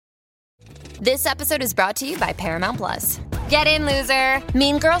This episode is brought to you by Paramount Plus. Get in, loser!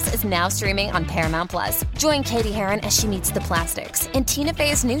 Mean Girls is now streaming on Paramount Plus. Join Katie Heron as she meets the plastics in Tina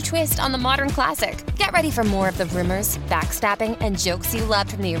Fey's new twist on the modern classic. Get ready for more of the rumors, backstabbing, and jokes you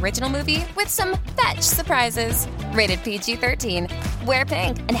loved from the original movie with some fetch surprises. Rated PG-13. Wear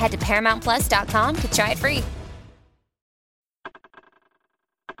pink and head to ParamountPlus.com to try it free.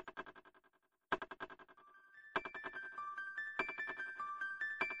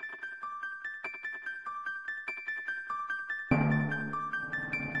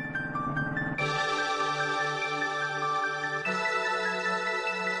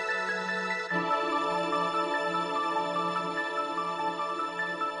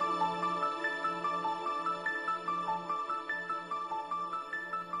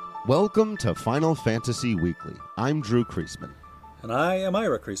 Welcome to Final Fantasy Weekly. I'm Drew Kreisman. And I am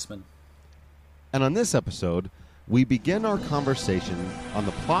Ira Kreisman. And on this episode, we begin our conversation on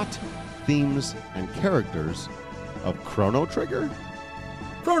the plot, themes, and characters of Chrono Trigger?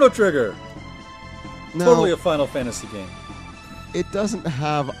 Chrono Trigger! No, totally a Final Fantasy game. It doesn't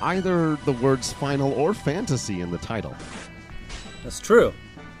have either the words final or fantasy in the title. That's true.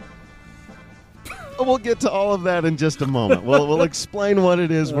 We'll get to all of that in just a moment. We'll explain what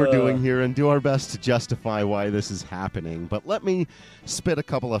it is we're doing here and do our best to justify why this is happening. But let me spit a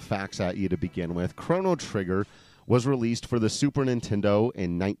couple of facts at you to begin with. Chrono Trigger was released for the Super Nintendo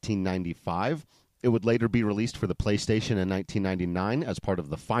in 1995. It would later be released for the PlayStation in 1999 as part of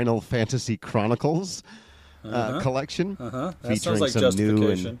the Final Fantasy Chronicles collection. That sounds like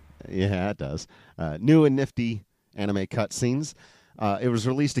justification. Yeah, it does. New and nifty anime cutscenes. It was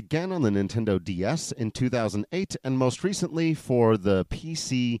released again on the Nintendo DS in 2008, and most recently for the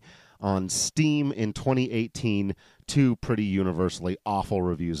PC on Steam in 2018, two pretty universally awful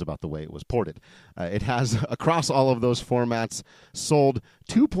reviews about the way it was ported. It has, across all of those formats, sold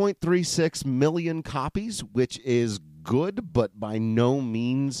 2.36 million copies, which is good, but by no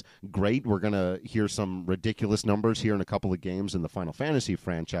means great. We're going to hear some ridiculous numbers here in a couple of games in the Final Fantasy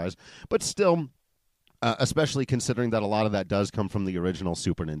franchise, but still... especially considering that a lot of that does come from the original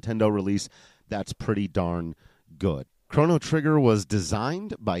Super Nintendo release, that's pretty darn good. Chrono Trigger was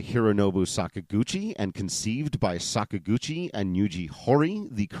designed by Hironobu Sakaguchi and conceived by Sakaguchi and Yuji Horii,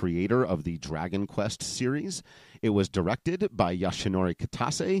 the creator of the Dragon Quest series. It was directed by Yoshinori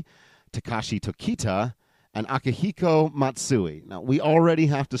Kitase, Takashi Tokita, and Akihiko Matsui. Now, we already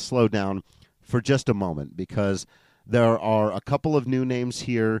have to slow down for just a moment because there are a couple of new names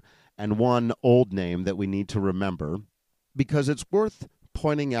here and one old name that we need to remember, because it's worth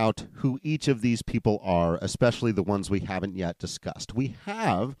pointing out who each of these people are, especially the ones we haven't yet discussed. We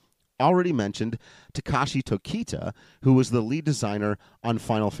have already mentioned Takashi Tokita, who was the lead designer on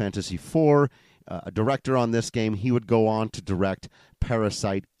Final Fantasy IV, a director on this game. He would go on to direct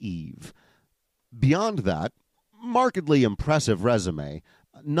Parasite Eve. Beyond that, markedly impressive resume,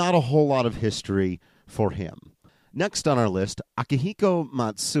 not a whole lot of history for him. Next on our list, Akihiko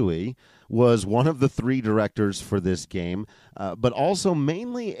Matsui was one of the three directors for this game, but also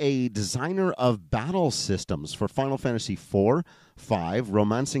mainly a designer of battle systems for Final Fantasy IV, V,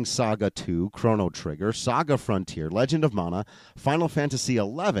 Romancing Saga 2, Chrono Trigger, Saga Frontier, Legend of Mana, Final Fantasy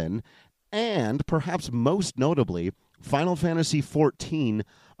XI, and perhaps most notably, Final Fantasy XIV,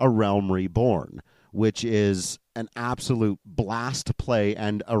 A Realm Reborn, which is an absolute blast to play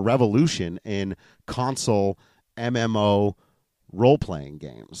and a revolution in console MMO role-playing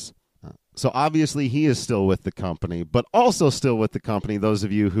games. So obviously he is still with the company, but also still with the company, those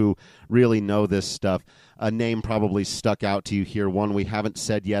of you who really know this stuff, a name probably stuck out to you here, one we haven't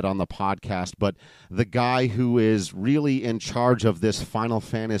said yet on the podcast, but the guy who is really in charge of this Final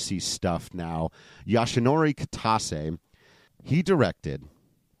Fantasy stuff now, Yoshinori Kitase, he directed,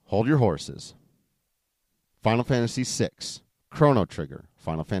 hold your horses, Final Fantasy VI, Chrono Trigger,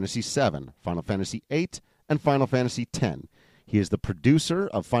 Final Fantasy VII, Final Fantasy VIII, and Final Fantasy X. He is the producer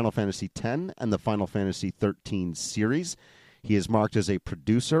of Final Fantasy X and the Final Fantasy XIII series. He is marked as a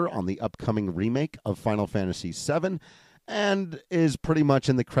producer on the upcoming remake of Final Fantasy VII and is pretty much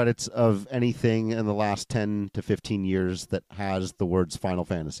in the credits of anything in the last 10 to 15 years that has the words Final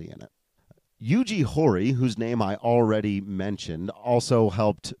Fantasy in it. Yuji Horii, whose name I already mentioned, also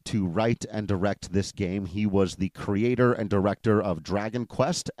helped to write and direct this game. He was the creator and director of Dragon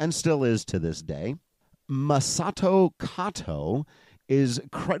Quest and still is to this day. Masato Kato is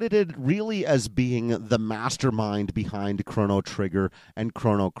credited really as being the mastermind behind Chrono Trigger and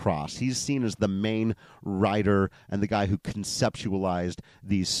Chrono Cross. He's seen as the main writer and the guy who conceptualized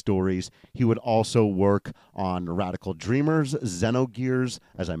these stories. He would also work on Radical Dreamers, Xenogears,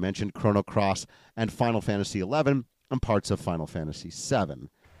 as I mentioned, Chrono Cross, and Final Fantasy XI, and parts of Final Fantasy VII.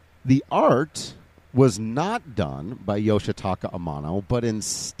 The art was not done by Yoshitaka Amano, but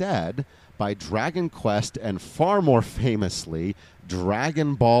instead by Dragon Quest and far more famously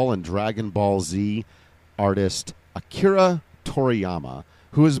Dragon Ball and Dragon Ball Z artist Akira Toriyama,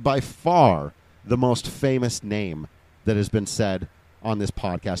 who is by far the most famous name that has been said on this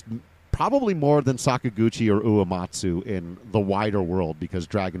podcast, probably more than Sakaguchi or Uematsu in the wider world, because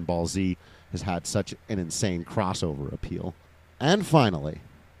Dragon Ball Z has had such an insane crossover appeal. And finally,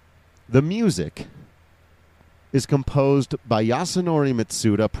 the music is composed by Yasunori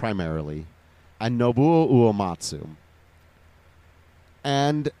Mitsuda primarily and Nobuo Uematsu.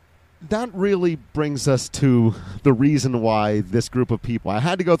 And that really brings us to the reason why this group of people, I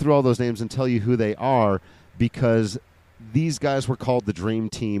had to go through all those names and tell you who they are, because these guys were called the Dream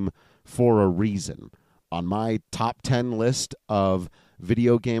Team for a reason. On my top 10 list of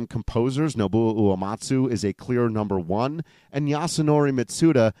video game composers, Nobuo Uematsu is a clear number 1, and Yasunori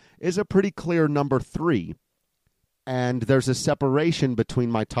Mitsuda is a pretty clear number 3. And there's a separation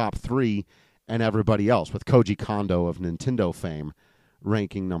between my top 3 and everybody else, with Koji Kondo of Nintendo fame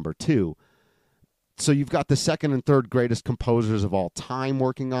ranking number 2. So you've got the second and third greatest composers of all time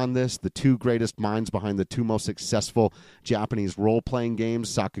working on this, the 2 greatest minds behind the 2 most successful Japanese role-playing games,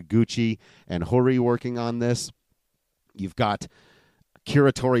 Sakaguchi and Hori, working on this. You've got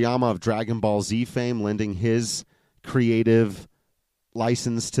Akira Toriyama of Dragon Ball Z fame lending his creative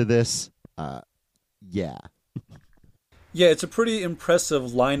license to this. Yeah, it's a pretty impressive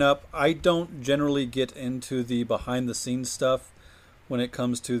lineup. I don't generally get into the behind-the-scenes stuff when it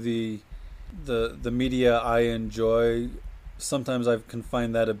comes to the media I enjoy. Sometimes I can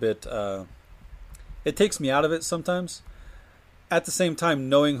find that a bit... it takes me out of it sometimes. At the same time,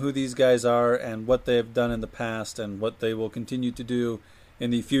 knowing who these guys are and what they have done in the past and what they will continue to do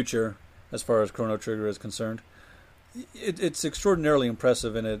in the future, as far as Chrono Trigger is concerned, it's extraordinarily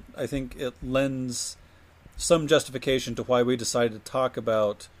impressive, and I think it lends some justification to why we decided to talk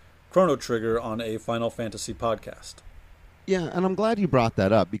about Chrono Trigger on a Final Fantasy podcast. Yeah, and I'm glad you brought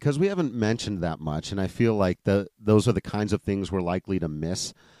that up, because we haven't mentioned that much, and I feel like those are the kinds of things we're likely to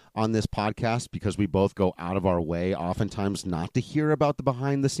miss on this podcast, because we both go out of our way oftentimes not to hear about the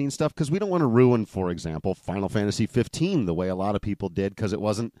behind-the-scenes stuff, because we don't want to ruin, for example, Final Fantasy 15 the way a lot of people did, because it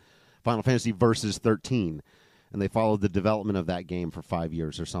wasn't Final Fantasy Versus 13, and they followed the development of that game for 5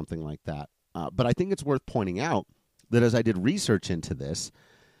 years or something like that. But I think it's worth pointing out that as I did research into this,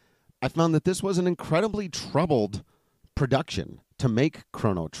 I found that this was an incredibly troubled production to make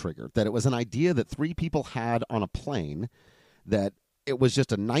Chrono Trigger, that it was an idea that 3 people had on a plane, that it was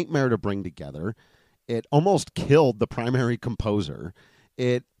just a nightmare to bring together. It almost killed the primary composer.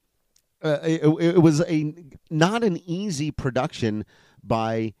 It was not an easy production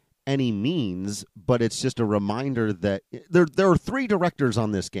by any means, but it's just a reminder that there are 3 directors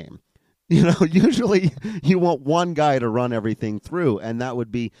on this game. You know, usually you want one guy to run everything through, and that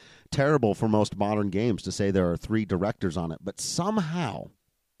would be terrible for most modern games to say there are 3 directors on it. But somehow,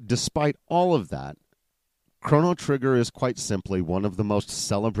 despite all of that, Chrono Trigger is quite simply one of the most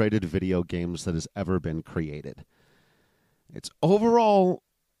celebrated video games that has ever been created. Its overall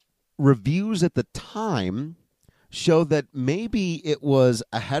reviews at the time show that maybe it was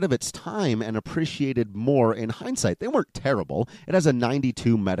ahead of its time and appreciated more in hindsight. They weren't terrible. It has a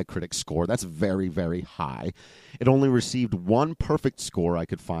 92 Metacritic score. That's very, very high. It only received 1 perfect score I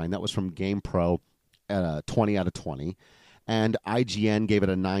could find. That was from GamePro at a 20 out of 20. And IGN gave it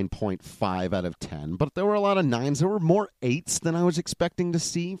a 9.5 out of 10. But there were a lot of 9s. There were more 8s than I was expecting to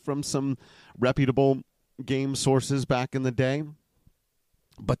see from some reputable game sources back in the day.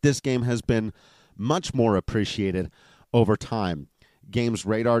 But this game has been much more appreciated over time. Games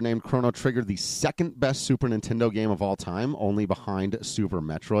Radar named Chrono Trigger the 2nd best Super Nintendo game of all time, only behind Super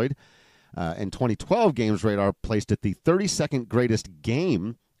Metroid. In 2012, Games Radar placed it the 32nd greatest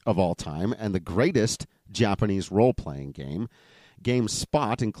game of all time and the greatest Japanese role-playing game.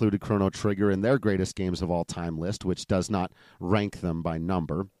 GameSpot included Chrono Trigger in their greatest games of all time list, which does not rank them by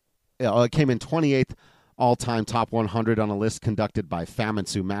number. It came in 28th all-time top 100 on a list conducted by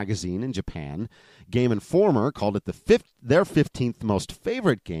Famitsu magazine in Japan. Game Informer called it their 15th most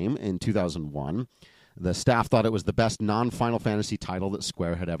favorite game in 2001. The staff thought it was the best non-Final Fantasy title that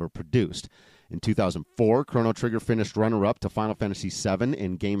Square had ever produced. In 2004, Chrono Trigger finished runner-up to Final Fantasy VII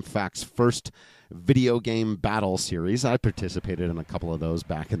in GameFAQ's first video game battle series. I participated in a couple of those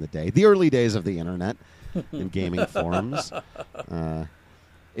back in the day, the early days of the internet and gaming forums.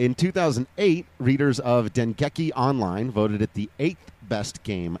 In 2008, readers of Dengeki Online voted it the 8th best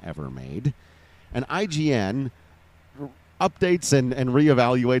game ever made. And IGN updates and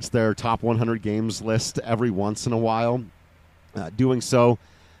reevaluates their top 100 games list every once in a while. Doing so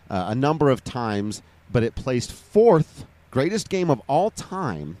a number of times, but it placed fourth greatest game of all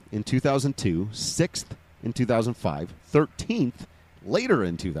time in 2002, sixth in 2005, 13th later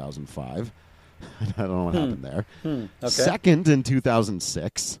in 2005. I don't know what happened there. Okay. Second in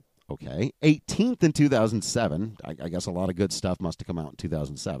 2006. Okay. 18th in 2007. I guess a lot of good stuff must have come out in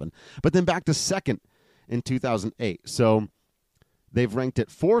 2007. But then back to second in 2008. So they've ranked it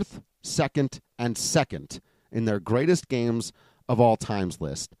fourth, second, and second in their greatest games of all times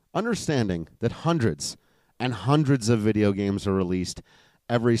list, understanding that hundreds and hundreds of video games are released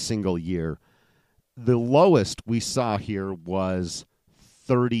every single year. The lowest we saw here was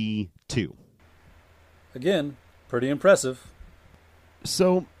 32. Again, pretty impressive.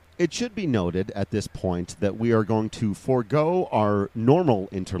 So it should be noted at this point that we are going to forego our normal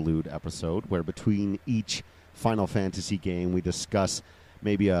interlude episode, where between each Final Fantasy game we discuss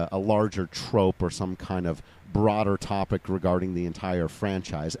maybe a larger trope or some kind of broader topic regarding the entire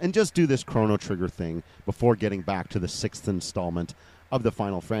franchise, and just do this Chrono Trigger thing before getting back to the sixth installment of the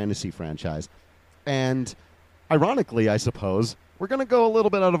Final Fantasy franchise. And ironically, I suppose, we're going to go a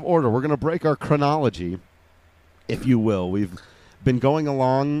little bit out of order. We're going to break our chronology, if you will. We've been going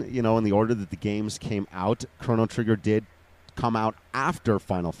along, in the order that the games came out. Chrono Trigger did come out after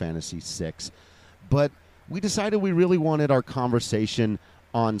Final Fantasy VI, but we decided we really wanted our conversation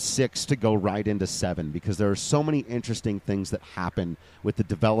on 6 to go right into 7, because there are so many interesting things that happen with the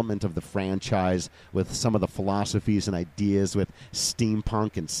development of the franchise, with some of the philosophies and ideas with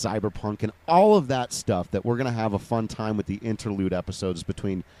steampunk and cyberpunk and all of that stuff, that we're going to have a fun time with the interlude episodes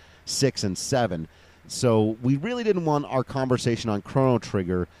between 6 and 7. So we really didn't want our conversation on Chrono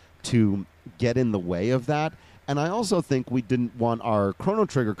Trigger to get in the way of that. And I also think we didn't want our Chrono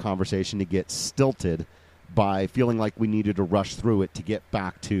Trigger conversation to get stilted by feeling like we needed to rush through it to get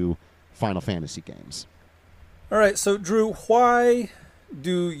back to Final Fantasy games. All right, so Drew, why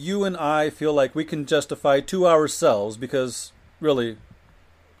do you and I feel like we can justify to ourselves, because really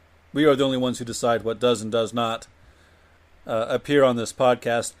we are the only ones who decide what does and does not appear on this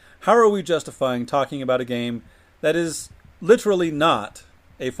podcast, how are we justifying talking about a game that is literally not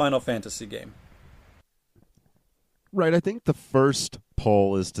a Final Fantasy game? Right, I think the first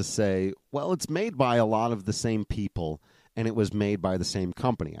poll is to say, well, it's made by a lot of the same people, and it was made by the same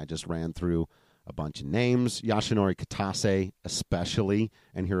company. I just ran through a bunch of names, Yoshinori Kitase especially,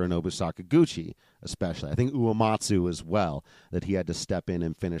 and Hironobu Sakaguchi especially. I think Uematsu as well, that he had to step in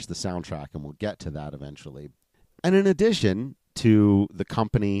and finish the soundtrack, and we'll get to that eventually. And in addition to the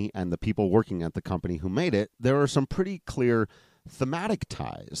company and the people working at the company who made it, there are some pretty clear thematic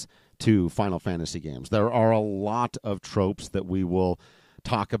ties to Final Fantasy games. There are a lot of tropes that we will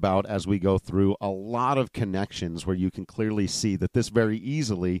talk about as we go through, a lot of connections where you can clearly see that this very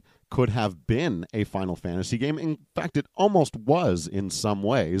easily could have been a Final Fantasy game. In fact, it almost was in some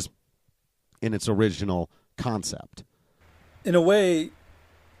ways in its original concept. In a way,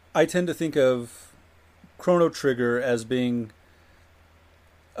 I tend to think of Chrono Trigger as being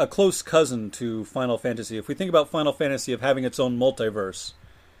a close cousin to Final Fantasy. If we think about Final Fantasy of having its own multiverse,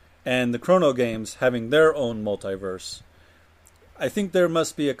 and the Chrono games having their own multiverse, I think there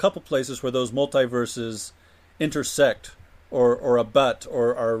must be a couple places where those multiverses intersect or abut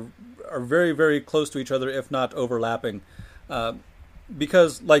or are very, very close to each other, if not overlapping.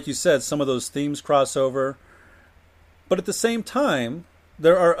 Because, like you said, some of those themes cross over. But at the same time,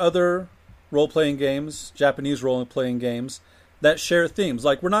 there are other role-playing games, Japanese role-playing games, that share themes.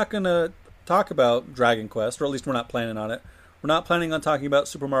 Like, we're not going to talk about Dragon Quest, or at least we're not planning on it. We're not planning on talking about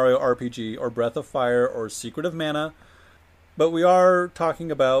Super Mario RPG or Breath of Fire or Secret of Mana, but we are talking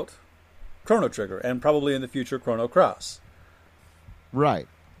about Chrono Trigger and probably in the future Chrono Cross. Right.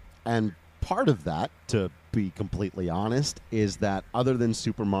 And part of that, to be completely honest, is that other than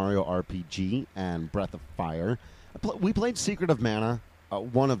Super Mario RPG and Breath of Fire, we played Secret of Mana,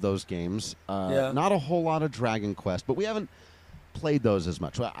 one of those games. Not a whole lot of Dragon Quest, but we haven't played those as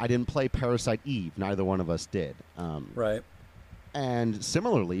much. I didn't play Parasite Eve. Neither one of us did. Right. And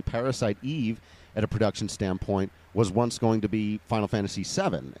similarly, Parasite Eve, at a production standpoint, was once going to be Final Fantasy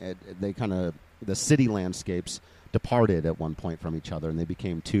VII. The city landscapes departed at one point from each other, and they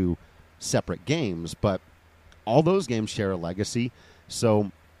became two separate games. But all those games share a legacy,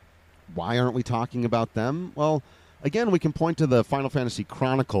 so why aren't we talking about them? Well, again, we can point to the Final Fantasy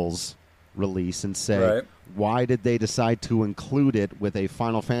Chronicles release and say, right, why did they decide to include it with a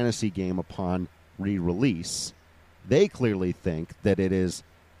Final Fantasy game upon re-release? They clearly think that it is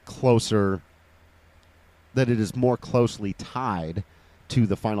more closely tied to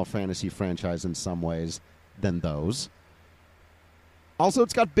the Final Fantasy franchise in some ways than those. Also,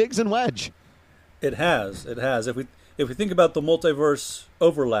 it's got Biggs and Wedge. It has. If if we think about the multiverse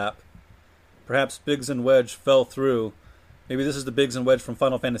overlap, perhaps Biggs and Wedge fell through. Maybe this is the Biggs and Wedge from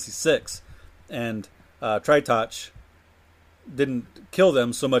Final Fantasy VI, and Tritoch didn't kill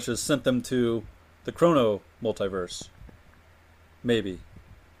them so much as sent them to the Chrono multiverse. Maybe.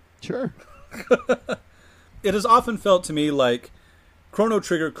 Sure. It has often felt to me like Chrono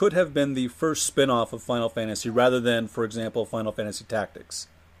Trigger could have been the first spin-off of Final Fantasy rather than, for example, Final Fantasy Tactics.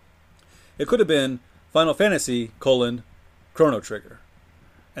 It could have been Final Fantasy, Chrono Trigger.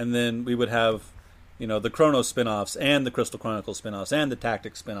 And then we would have, the Chrono spin-offs and the Crystal Chronicles spin-offs and the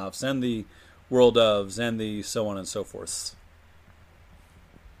Tactics spin-offs and the World ofs and the so on and so forth.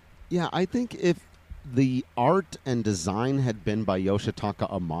 Yeah, I think if the art and design had been by Yoshitaka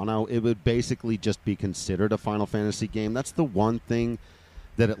Amano, it would basically just be considered a Final Fantasy game. That's the one thing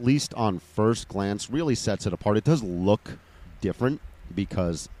that, at least on first glance, really sets it apart. It does look different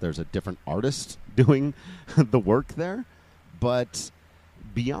because there's a different artist doing the work there. But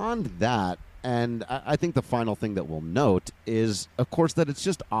beyond that, and I think the final thing that we'll note is, of course, that it's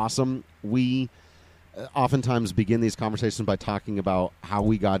just awesome. We oftentimes begin these conversations by talking about how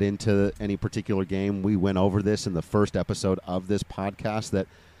we got into any particular game. We went over this in the first episode of this podcast, that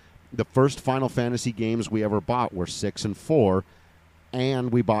the first Final Fantasy games we ever bought were 6 and 4,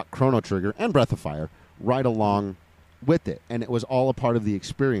 and we bought Chrono Trigger and Breath of Fire right along with it, and it was all a part of the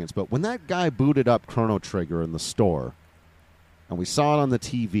experience. But when that guy booted up Chrono Trigger in the store, and we saw it on the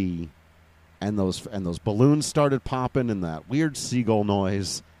TV, and those balloons started popping and that weird seagull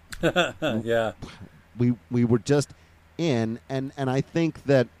noise, yeah, we were just in, and I think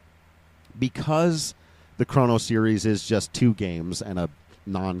that because the Chrono series is just 2 games and a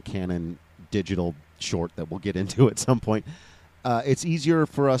non-canon digital short that we'll get into at some point, it's easier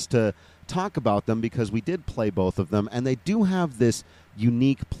for us to talk about them because we did play both of them, and they do have this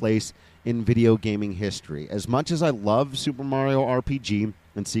unique place in video gaming history. As much as I love Super Mario RPG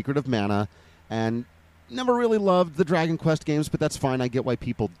and Secret of Mana, and never really loved the Dragon Quest games, but that's fine, I get why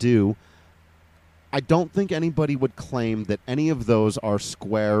people do, I don't think anybody would claim that any of those are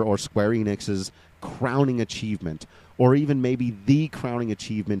Square or Square Enix's crowning achievement, or even maybe the crowning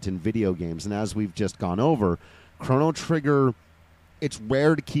achievement in video games. And as we've just gone over, Chrono Trigger, it's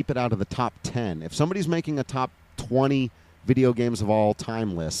rare to keep it out of the top 10. If somebody's making a top 20 video games of all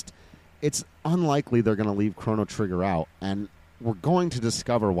time list, it's unlikely they're going to leave Chrono Trigger out, and we're going to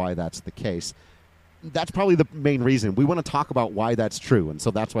discover why that's the case. That's probably the main reason. We want to talk about why that's true, and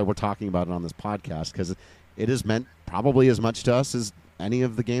so that's why we're talking about it on this podcast, because it has meant probably as much to us as any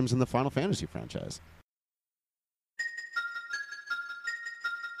of the games in the Final Fantasy franchise.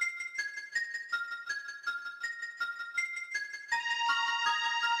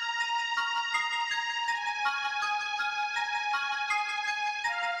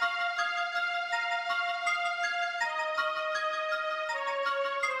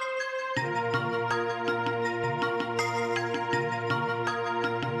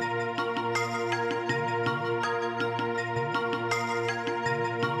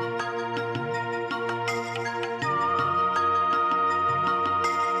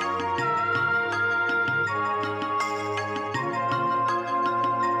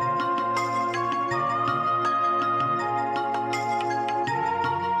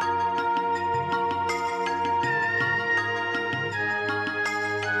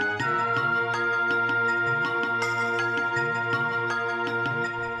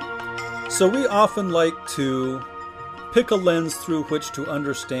 So we often like to pick a lens through which to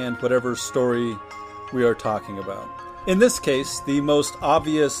understand whatever story we are talking about. In this case, the most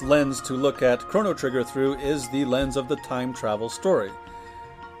obvious lens to look at Chrono Trigger through is the lens of the time travel story.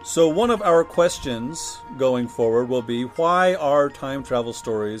 So one of our questions going forward will be, why are time travel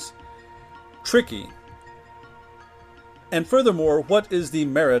stories tricky? And furthermore, what is the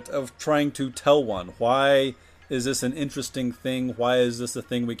merit of trying to tell one? Why is this an interesting thing? Why is this a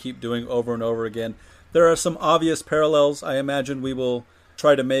thing we keep doing over and over again? There are some obvious parallels I imagine we will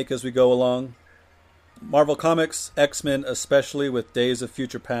try to make as we go along. Marvel Comics, X-Men especially, with Days of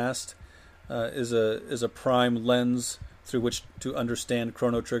Future Past, is a prime lens through which to understand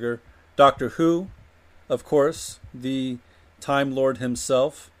Chrono Trigger. Doctor Who, of course, the Time Lord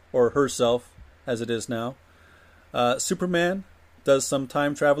himself, or herself, as it is now. Superman does some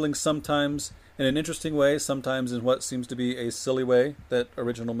time traveling, sometimes in an interesting way, sometimes in what seems to be a silly way, that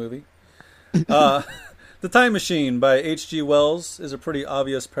original movie. The Time Machine by H.G. Wells is a pretty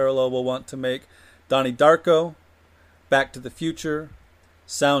obvious parallel we'll want to make. Donnie Darko, Back to the Future,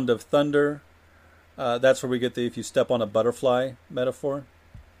 Sound of Thunder. That's where we get the if you step on a butterfly metaphor.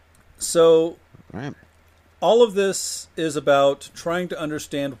 So, right. All of this is about trying to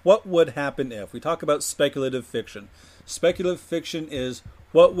understand what would happen if. We talk about speculative fiction. Speculative fiction is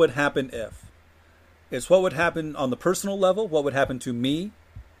what would happen if. It's what would happen on the personal level, what would happen to me,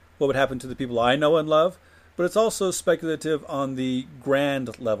 what would happen to the people I know and love, but it's also speculative on the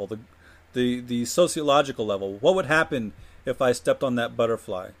grand level, the sociological level. What would happen if I stepped on that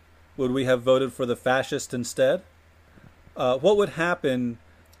butterfly? Would we have voted for the fascist instead? What would happen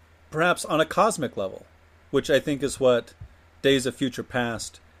perhaps on a cosmic level, which I think is what Days of Future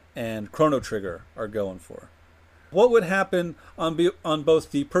Past and Chrono Trigger are going for? What would happen on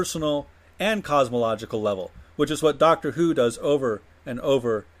both the personal and cosmological level, which is what Doctor Who does over and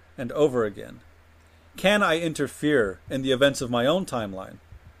over and over again? Can I interfere in the events of my own timeline?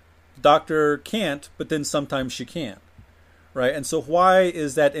 Doctor can't, but then sometimes she can, right? And so why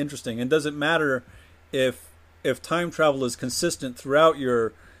is that interesting? And does it matter if time travel is consistent throughout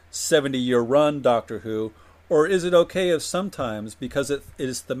your 70-year run, Doctor Who, or is it okay if sometimes, because it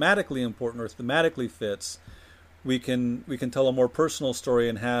is thematically important or thematically fits, we can tell a more personal story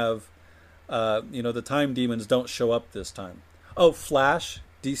and have the time demons don't show up this time? Oh, Flash,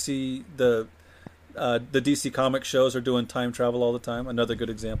 DC, the DC comic shows are doing time travel all the time. Another good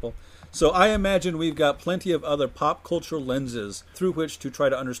example. So I imagine we've got plenty of other pop culture lenses through which to try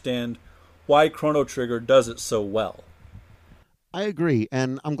to understand why Chrono Trigger does it so well. I agree,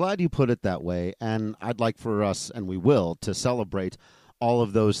 and I'm glad you put it that way, and I'd like for us, and we will, to celebrate all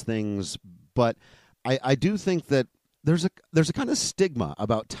of those things, but I do think that there's a kind of stigma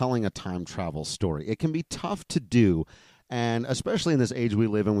about telling a time travel story. It can be tough to do, and especially in this age we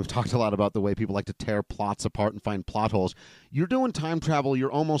live in, we've talked a lot about the way people like to tear plots apart and find plot holes. You're doing time travel,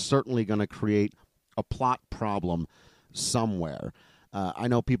 you're almost certainly going to create a plot problem somewhere. I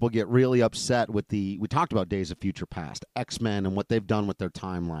know people get really upset with we talked about Days of Future Past, X-Men, and what they've done with their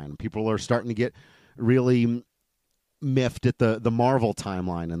timeline. People are starting to get really miffed at the Marvel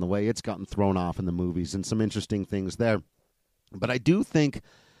timeline and the way it's gotten thrown off in the movies and some interesting things there. But I do think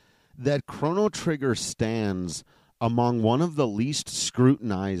that Chrono Trigger stands among one of the least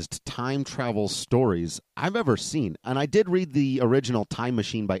scrutinized time travel stories I've ever seen. And I did read the original Time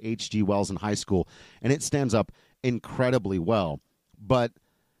Machine by H.G. Wells in high school, and it stands up incredibly well. But,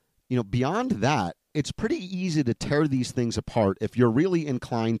 beyond that, it's pretty easy to tear these things apart if you're really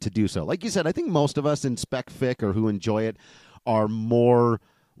inclined to do so. Like you said, I think most of us in spec fic or who enjoy it are more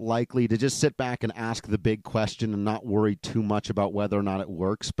likely to just sit back and ask the big question and not worry too much about whether or not it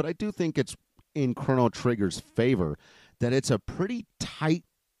works. But I do think it's in Chrono Trigger's favor that it's a pretty tight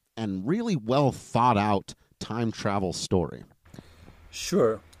and really well thought out time travel story.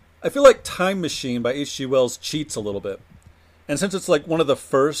 Sure. I feel like Time Machine by H.G. Wells cheats a little bit. And since it's like one of the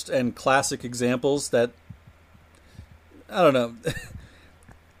first and classic examples that, I don't know,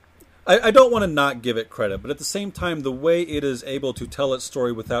 I don't want to not give it credit, but at the same time, the way it is able to tell its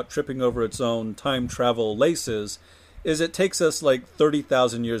story without tripping over its own time travel laces is it takes us like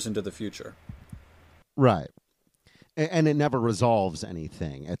 30,000 years into the future. Right. And it never resolves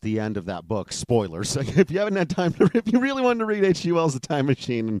anything at the end of that book. Spoilers. If you haven't had time if you really wanted to read H.G. Wells' The Time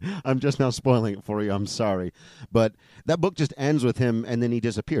Machine, and I'm just now spoiling it for you, I'm sorry. But that book just ends with him, and then he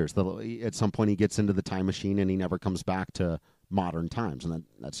disappears. At some point, he gets into the time machine, and he never comes back to modern times, and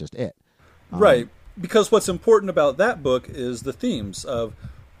that's just it. Right. Because what's important about that book is the themes of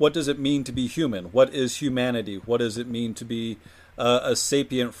what does it mean to be human? What is humanity? What does it mean to be a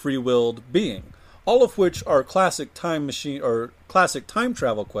sapient, free-willed being? All of which are classic time machine or classic time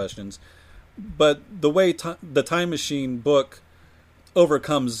travel questions, but the way the Time Machine book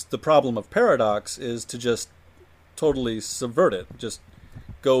overcomes the problem of paradox is to just totally subvert it, just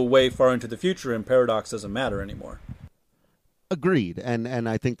go way far into the future, and paradox doesn't matter anymore. Agreed, and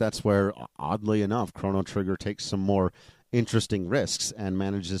I think that's where, oddly enough, Chrono Trigger takes some more interesting risks and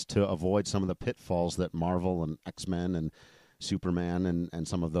manages to avoid some of the pitfalls that Marvel and X-Men and Superman and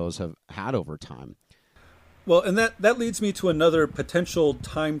some of those have had over time. Well, and that leads me to another potential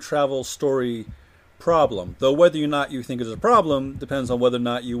time travel story problem, though whether or not you think it is a problem depends on whether or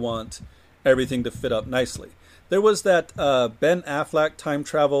not you want everything to fit up nicely. There was that Ben Affleck time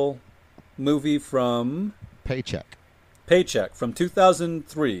travel movie from... Paycheck from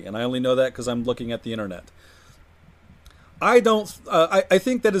 2003, and I only know that because I'm looking at the internet. I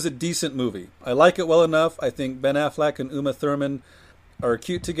think that is a decent movie. I like it well enough. I think Ben Affleck and Uma Thurman are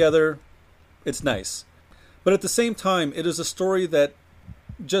cute together. It's nice. But at the same time, it is a story that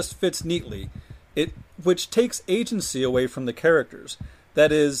just fits neatly, which takes agency away from the characters.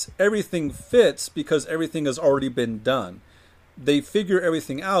 That is, everything fits because everything has already been done. They figure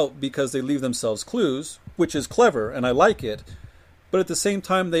everything out because they leave themselves clues, which is clever, and I like it. But at the same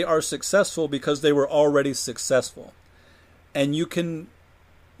time, they are successful because they were already successful. And you can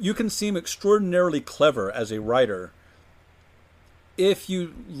seem extraordinarily clever as a writer if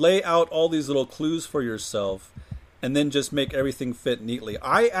you lay out all these little clues for yourself and then just make everything fit neatly.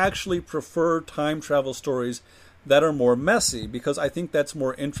 I actually prefer time travel stories that are more messy because I think that's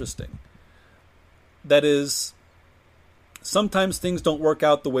more interesting. That is, sometimes things don't work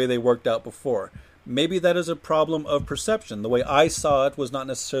out the way they worked out before. Maybe that is a problem of perception. The way I saw it was not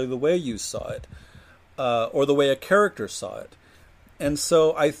necessarily the way you saw it, or the way a character saw it. And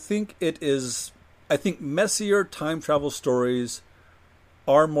so I think messier time travel stories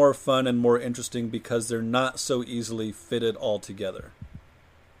are more fun and more interesting because they're not so easily fitted all together.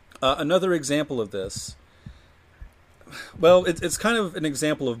 Another example of this, well, it's kind of an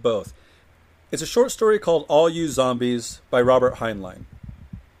example of both. It's a short story called All You Zombies by Robert Heinlein.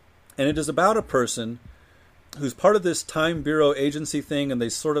 And it is about a person who's part of this Time Bureau agency thing, and they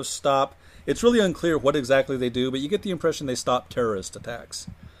sort of stop. It's really unclear what exactly they do, but you get the impression they stop terrorist attacks.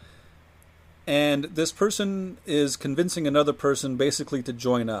 And this person is convincing another person basically to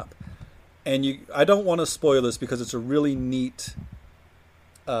join up. And I don't want to spoil this because it's a really neat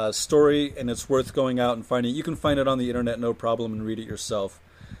story, and it's worth going out and finding. You can find it on the internet, no problem, and read it yourself.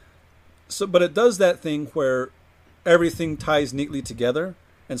 But it does that thing where everything ties neatly together,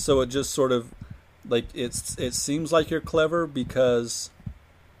 and so it just sort of like it seems like you're clever because,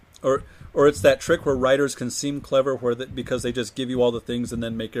 or it's that trick where writers can seem clever because they just give you all the things and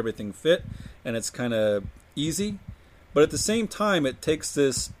then make everything fit, and it's kind of easy. But at the same time, it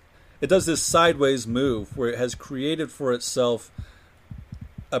does this sideways move where it has created for itself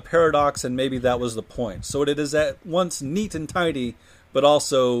a paradox, and maybe that was the point. So it is at once neat and tidy, but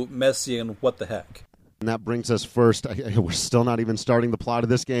also messy and what the heck. And that brings us first, we're still not even starting the plot of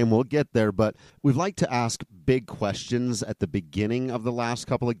this game, we'll get there, but we'd like to ask big questions at the beginning of the last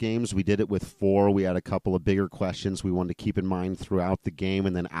couple of games. We did it with 4, we had a couple of bigger questions we wanted to keep in mind throughout the game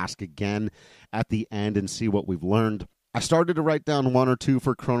and then ask again at the end and see what we've learned. I started to write down 1 or 2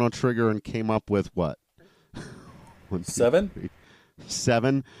 for Chrono Trigger and came up with what? 7?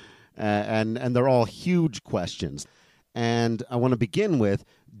 7, and they're all huge questions. And I want to begin with,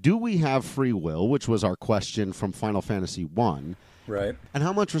 do we have free will, which was our question from Final Fantasy I. Right. And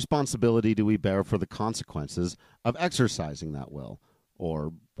how much responsibility do we bear for the consequences of exercising that will?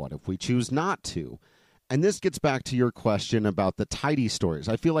 Or what if we choose not to? And this gets back to your question about the tidy stories.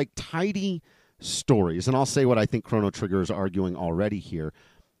 I feel like tidy stories, and I'll say what I think Chrono Trigger is arguing already here,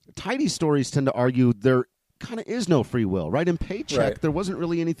 tidy stories tend to argue there kind of is no free will, right? In Paycheck, There wasn't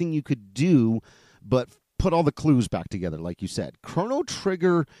really anything you could do but put all the clues back together, like you said. Chrono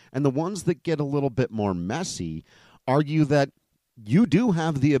Trigger and the ones that get a little bit more messy argue that you do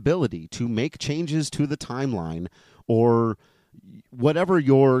have the ability to make changes to the timeline or whatever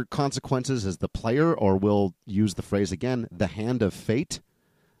your consequences as the player, or we'll use the phrase again, the hand of fate.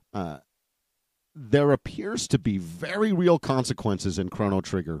 There appears to be very real consequences in Chrono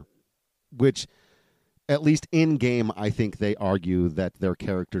Trigger, which, at least in-game, I think they argue that their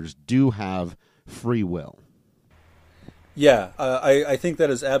characters do have free will. Yeah, I think that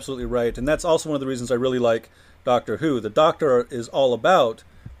is absolutely right. And that's also one of the reasons I really like Doctor Who. The Doctor is all about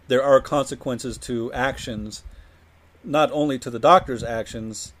there are consequences to actions, not only to the Doctor's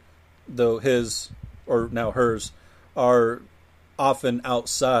actions, though his, or now hers, are often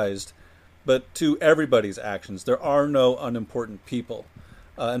outsized, but to everybody's actions. There are no unimportant people.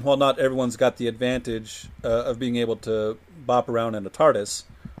 And while not everyone's got the advantage of being able to bop around in a TARDIS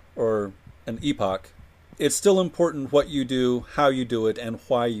or an epoch, it's still important what you do, how you do it, and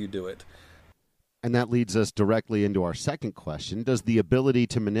why you do it. And that leads us directly into our second question. Does the ability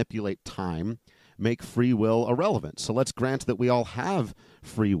to manipulate time make free will irrelevant? So let's grant that we all have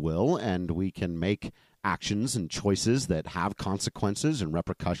free will and we can make actions and choices that have consequences and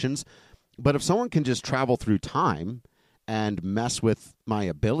repercussions. But if someone can just travel through time and mess with my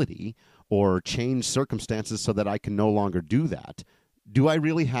ability or change circumstances so that I can no longer do that, do I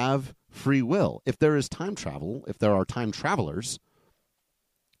really have free will? If there is time travel, if there are time travelers,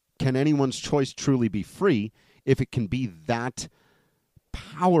 can anyone's choice truly be free if it can be that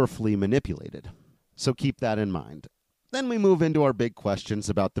powerfully manipulated? So keep that in mind. Then we move into our big questions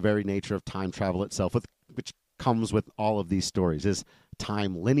about the very nature of time travel itself, which comes with all of these stories. Is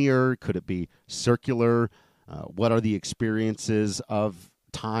time linear? Could it be circular? What are the experiences of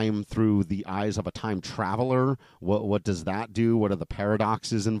time through the eyes of a time traveler? What does that do? What are the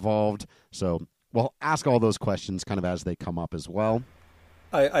paradoxes involved? So we'll ask all those questions kind of as they come up as well.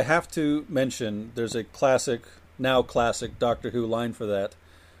 I have to mention there's a now classic Doctor Who line for that.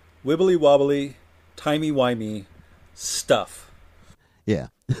 Wibbly wobbly, timey wimey stuff. Yeah.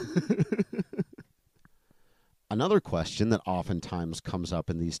 Another question that oftentimes comes up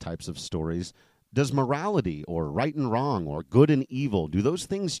in these types of stories, Does morality or right and wrong or good and evil, do those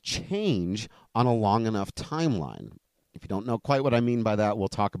things change on a long enough timeline? If you don't know quite what I mean by that, we'll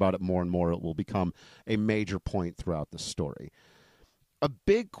talk about it more and more. It will become a major point throughout the story. A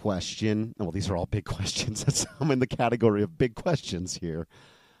big question, well, these are all big questions. I'm in the category of big questions here.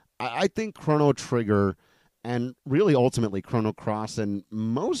 I think Chrono Trigger and really ultimately Chrono Cross and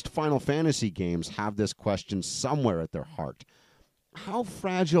most Final Fantasy games have this question somewhere at their heart. How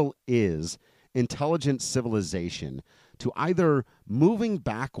fragile is intelligent civilization to either moving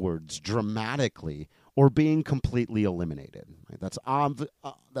backwards dramatically or being completely eliminated? Right? That's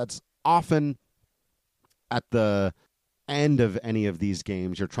often at the end of any of these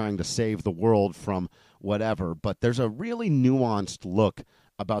games. You're trying to save the world from whatever, but there's a really nuanced look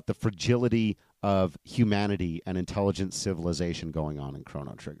about the fragility of humanity and intelligent civilization going on in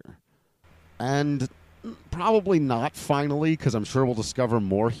Chrono Trigger. And probably not finally, because I'm sure we'll discover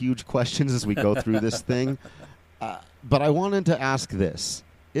more huge questions as we go through this thing. But I wanted to ask this.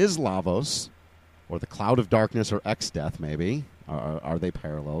 Is Lavos, or the Cloud of Darkness, or X-Death maybe, are they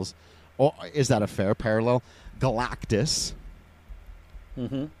parallels? Or is that a fair parallel? Galactus.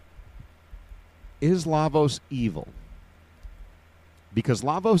 Mm-hmm. Is Lavos evil? Because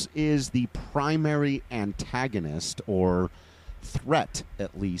Lavos is the primary antagonist, or threat,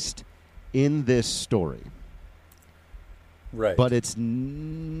 at least, in this story. Right. But it's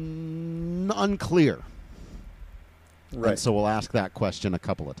unclear. Right. And so we'll ask that question a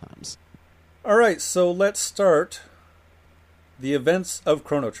couple of times. All right, so let's start the events of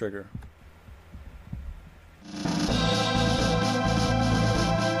Chrono Trigger.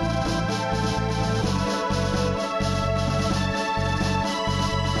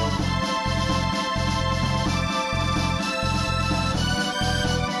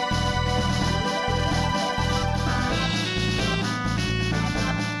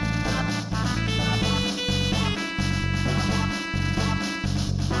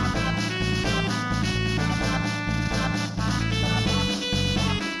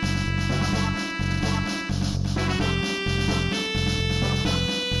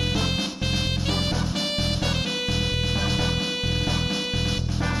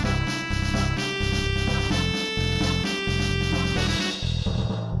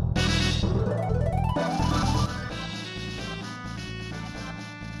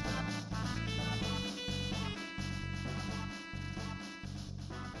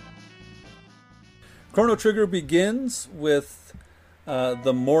 Chrono Trigger begins with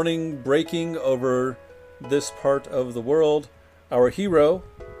the morning breaking over this part of the world. Our hero,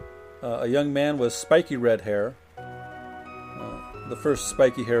 a young man with spiky red hair, the first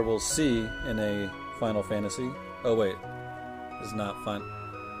spiky hair we'll see in a Final Fantasy. Oh wait, it's not fun.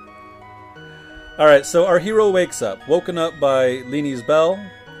 Alright, so our hero wakes up, woken up by Lini's bell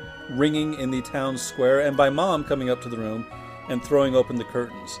ringing in the town square and by Mom coming up to the room and throwing open the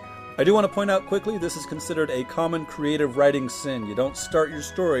curtains. I do want to point out quickly, this is considered a common creative writing sin. You don't start your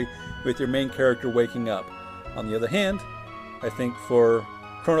story with your main character waking up. On the other hand, I think for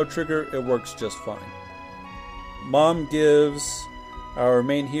Chrono Trigger, it works just fine. Mom gives our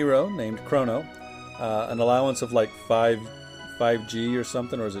main hero, named Chrono, an allowance of like 5G or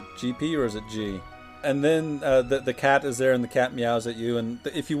something, or is it GP or is it G? And then the cat is there and the cat meows at you, and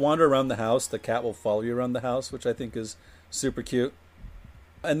if you wander around the house, the cat will follow you around the house, which I think is super cute.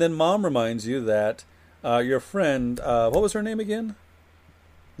 And then Mom reminds you that your friend, what was her name again?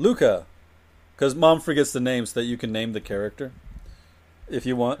 Luca. Because Mom forgets the name so that you can name the character if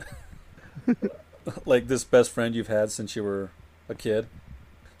you want. Like this best friend you've had since you were a kid.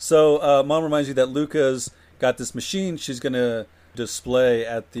 So Mom reminds you that Luca's got this machine she's going to display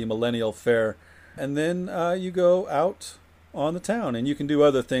at the Millennial Fair. And then you go out on the town and you can do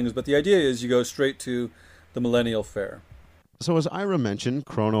other things. But the idea is you go straight to the Millennial Fair. So as Ira mentioned,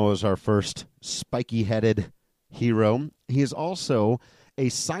 Chrono is our first spiky-headed hero. He is also a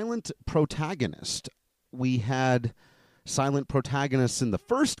silent protagonist. We had silent protagonists in the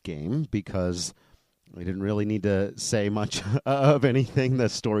first game because we didn't really need to say much of anything. The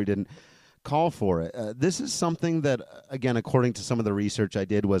story didn't call for it. This is something that, again, according to some of the research I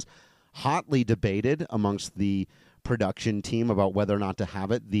did, was hotly debated amongst the production team about whether or not to have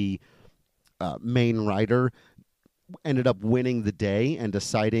it. The main writer ended up winning the day and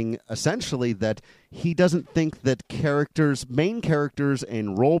deciding essentially that he doesn't think that main characters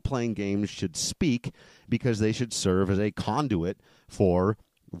in role-playing games should speak because they should serve as a conduit for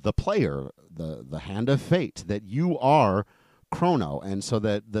the player, the hand of fate, that you are Chrono. And so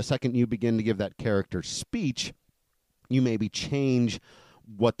that the second you begin to give that character speech, you maybe change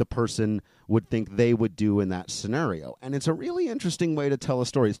what the person would think they would do in that scenario. And it's a really interesting way to tell a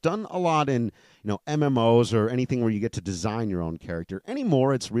story. It's done a lot in, MMOs or anything where you get to design your own character.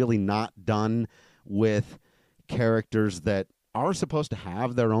 Anymore, it's really not done with characters that are supposed to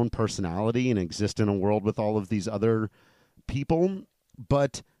have their own personality and exist in a world with all of these other people.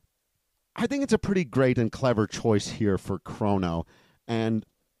 But I think it's a pretty great and clever choice here for Chrono, and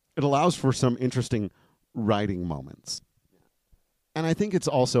it allows for some interesting writing moments. And I think it's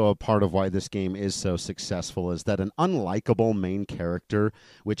also a part of why this game is so successful, is that an unlikable main character,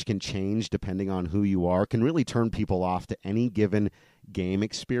 which can change depending on who you are, can really turn people off to any given game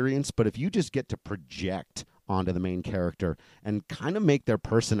experience. But if you just get to project onto the main character and kind of make their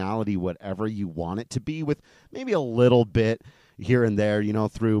personality whatever you want it to be, with maybe a little bit here and there,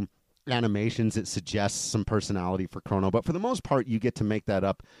 through animations, it suggests some personality for Chrono, but for the most part, you get to make that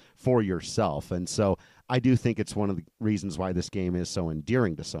up for yourself. And so I do think it's one of the reasons why this game is so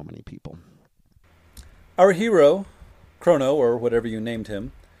endearing to so many people. Our hero, Chrono, or whatever you named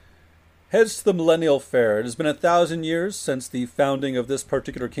him, heads to the Millennial Fair. It has been 1,000 years since the founding of this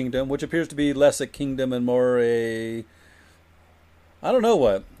particular kingdom, which appears to be less a kingdom and more I don't know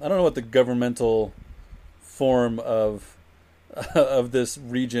what the governmental form of this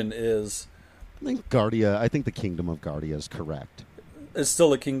region is. I think the kingdom of Guardia is correct. It's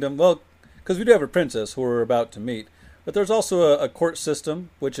still a kingdom? Well, because we do have a princess who we're about to meet. But there's also a court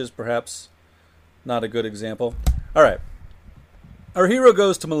system, which is perhaps not a good example. All right. Our hero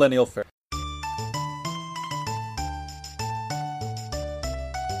goes to Millennial Fair.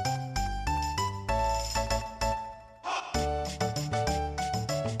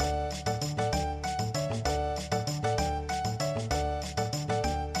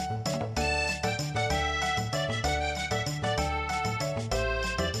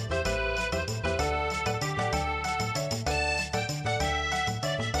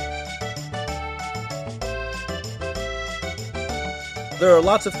 There are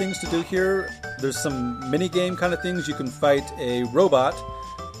lots of things to do here. There's some mini-game kind of things. You can fight a robot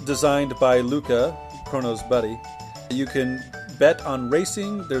designed by Luca, Chrono's buddy. You can bet on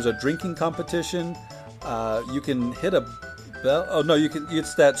racing. There's a drinking competition. You can hit a bell. Oh, no,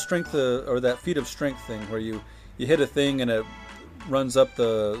 it's that strength or that feat of strength thing where you hit a thing and it runs up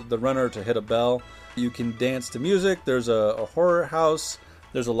the runner to hit a bell. You can dance to music. There's a horror house.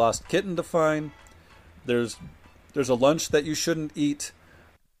 There's a lost kitten to find. There's a lunch that you shouldn't eat.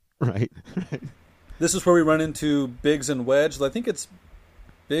 Right. This is where we run into Biggs and Wedge. I think it's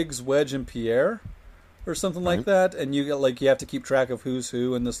Biggs, Wedge, and Pierre or something like that. And you have to keep track of who's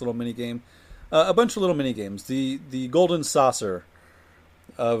who in this little mini game. A bunch of little mini games. The golden saucer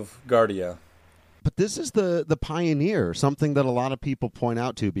of Guardia. But this is the pioneer, something that a lot of people point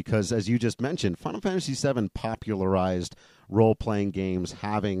out to, because as you just mentioned, Final Fantasy VII popularized role-playing games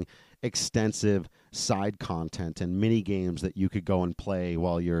having extensive side content and mini games that you could go and play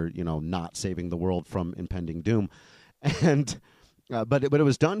while you're, not saving the world from impending doom. And but it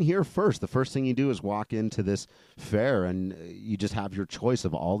was done here first. The first thing you do is walk into this fair, and you just have your choice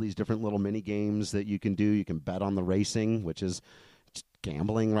of all these different little mini games that you can do. You can bet on the racing, which is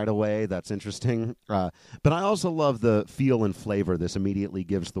gambling right away. That's interesting. But I also love the feel and flavor this immediately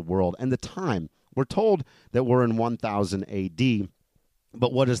gives the world and the time. We're told that we're in 1000 AD.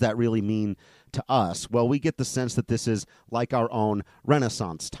 But what does that really mean to us? Well, we get the sense that this is like our own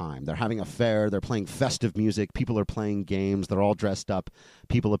Renaissance time. They're having a fair. They're playing festive music. People are playing games. They're all dressed up.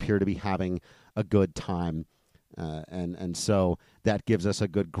 People appear to be having a good time. And so that gives us a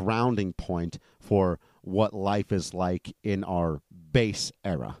good grounding point for what life is like in our base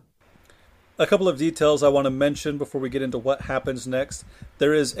era. A couple of details I want to mention before we get into what happens next.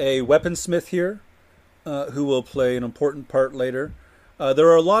 There is a weaponsmith here who will play an important part later. There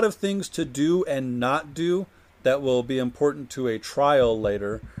are a lot of things to do and not do that will be important to a trial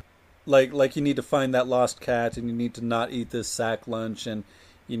later. Like you need to find that lost cat, and you need to not eat this sack lunch, and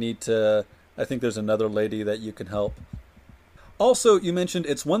you need to... I think there's another lady that you can help. Also, you mentioned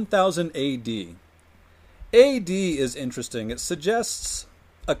it's 1000 AD. AD is interesting. It suggests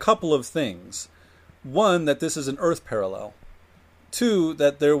a couple of things. One, that this is an Earth parallel. Two,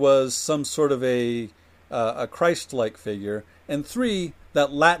 that there was some sort of a Christ-like figure. And three,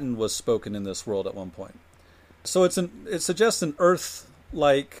 that Latin was spoken in this world at one point. So it suggests an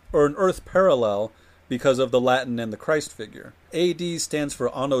Earth-like or an Earth parallel because of the Latin and the Christ figure. AD stands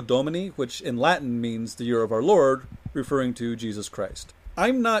for Anno Domini, which in Latin means the year of our Lord, referring to Jesus Christ.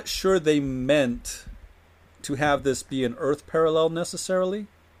 I'm not sure they meant to have this be an Earth parallel necessarily.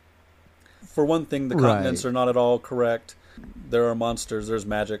 For one thing, the continents are not at all correct. There are monsters, there's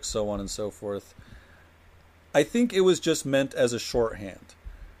magic, so on and so forth. I think it was just meant as a shorthand.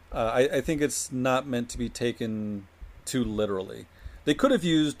 I think it's not meant to be taken too literally. They could have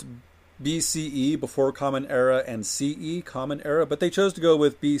used BCE, before Common Era, and CE, Common Era, but they chose to go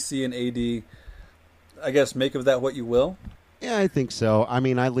with BC and AD. I guess make of that what you will. Yeah, I think so. I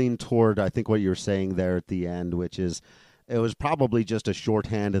mean, I lean toward, I think, what you're saying there at the end, which is it was probably just a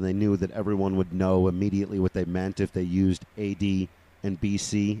shorthand, and they knew that everyone would know immediately what they meant if they used AD and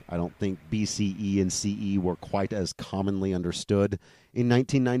BC. I don't think BCE and CE were quite as commonly understood in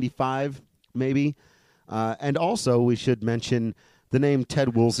 1995, maybe. And also, we should mention the name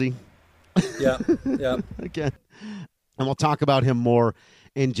Ted Woolsey. Yeah, yeah. Again. And we'll talk about him more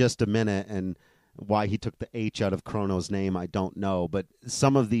in just a minute, and why he took the H out of Chrono's name, I don't know. But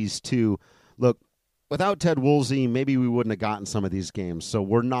some of these two, look, without Ted Woolsey, maybe we wouldn't have gotten some of these games. So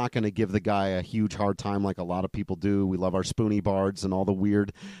we're not going to give the guy a huge hard time like a lot of people do. We love our Spoonie Bards and all the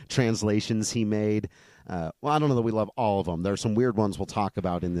weird translations he made. Well, I don't know that we love all of them. There are some weird ones we'll talk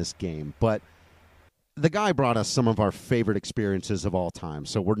about in this game. But the guy brought us some of our favorite experiences of all time.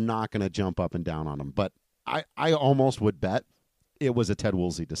 So we're not going to jump up and down on him. But I almost would bet it was a Ted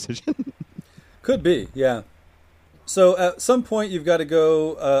Woolsey decision. Could be, yeah. So at some point you've got to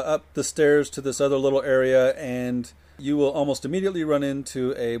go up the stairs to this other little area, and you will almost immediately run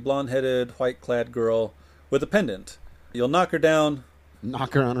into a blonde-headed, white-clad girl with a pendant. You'll knock her down.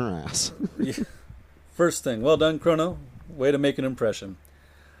 Knock her on her ass. First thing. Well done, Chrono. Way to make an impression.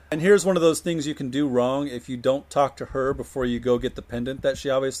 And here's one of those things you can do wrong if you don't talk to her before you go get the pendant that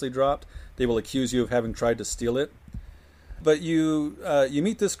she obviously dropped. They will accuse you of having tried to steal it. But you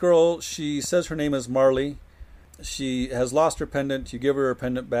meet this girl. She says her name is Marley. She has lost her pendant. You give her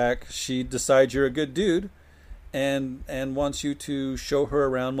pendant back. She decides you're a good dude and wants you to show her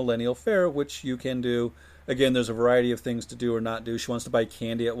around Millennial Fair, which you can do. Again, there's a variety of things to do or not do. She wants to buy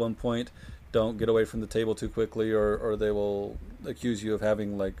candy at one point. Don't get away from the table too quickly, or they will accuse you of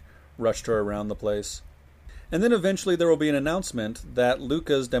having rushed her around the place. And then eventually there will be an announcement that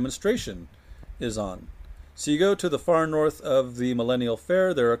Luca's demonstration is on. So you go to the far north of the Millennial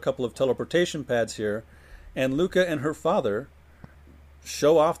Fair. There are a couple of teleportation pads here, and Luca and her father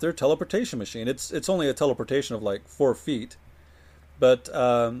show off their teleportation machine. It's only a teleportation of 4 feet, but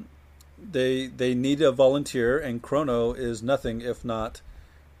they need a volunteer, and Chrono is nothing if not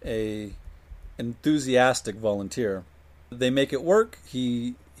a enthusiastic volunteer. They make it work.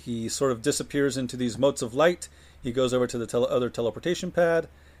 He sort of disappears into these motes of light. He goes over to the other teleportation pad,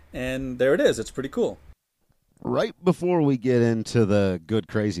 and there it is. It's pretty cool. Right before we get into the good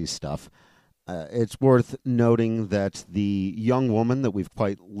crazy stuff, it's worth noting that the young woman that we've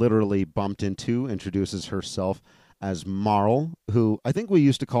quite literally bumped into introduces herself as Marl, who I think we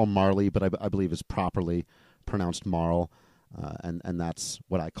used to call Marley, but I believe is properly pronounced Marl, and that's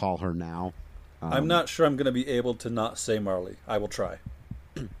what I call her now. I'm not sure I'm going to be able to not say Marley. I will try.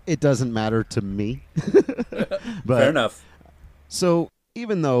 It doesn't matter to me. But, fair enough. So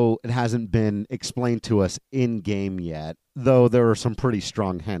even though it hasn't been explained to us in-game yet, though there are some pretty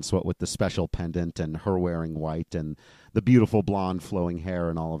strong hints, what with the special pendant and her wearing white and the beautiful blonde flowing hair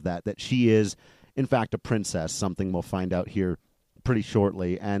and all of that, that she is, in fact, a princess, something we'll find out here pretty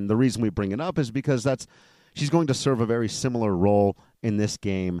shortly. And the reason we bring it up is because she's going to serve a very similar role in this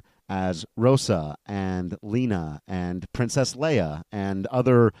game as Rosa and Lena and Princess Leia and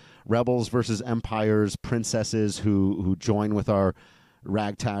other Rebels versus Empires princesses who join with our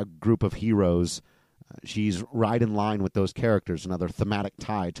ragtag group of heroes. She's right in line with those characters, another thematic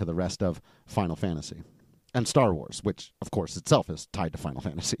tie to the rest of Final Fantasy. And Star Wars, which, of course, itself is tied to Final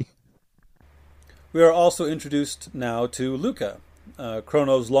Fantasy. We are also introduced now to Luca,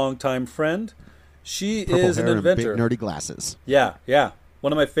 Chrono's longtime friend. She Purple is an hair inventor. And big nerdy glasses. Yeah.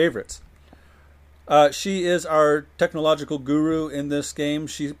 One of my favorites. She is our technological guru in this game.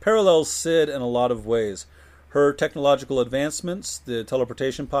 She parallels Sid in a lot of ways. Her technological advancements, the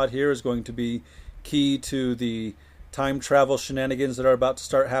teleportation pod here, is going to be key to the time travel shenanigans that are about to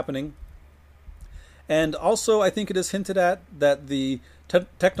start happening. And also, I think it is hinted at that the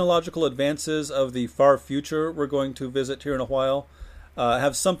technological advances of the far future we're going to visit here in a while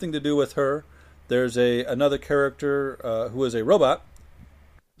have something to do with her. There's another character who is a robot.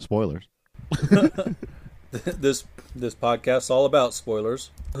 Spoilers. This podcast's all about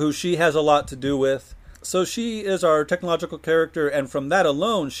spoilers. Who she has a lot to do with. So she is our technological character, and from that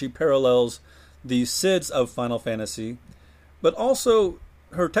alone, she parallels the Sids of Final Fantasy. But also,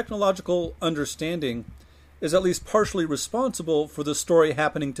 her technological understanding is at least partially responsible for the story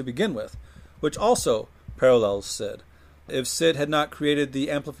happening to begin with, which also parallels Sid. If Sid had not created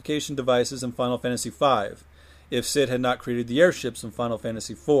the amplification devices in Final Fantasy V, if Sid had not created the airships in Final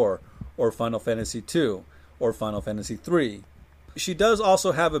Fantasy IV, or Final Fantasy II, or Final Fantasy III, She does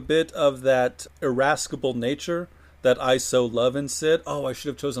also have a bit of that irascible nature that I so love in Sid. Oh, I should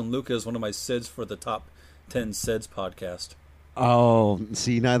have chosen Luca as one of my Sids for the top 10 Sids podcast. Oh,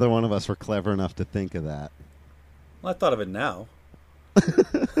 see, neither one of us were clever enough to think of that. Well, I thought of it now.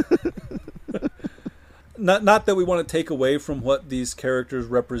 Not that we want to take away from what these characters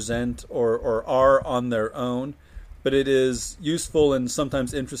represent or are on their own, but it is useful and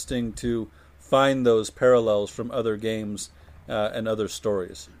sometimes interesting to find those parallels from other games and other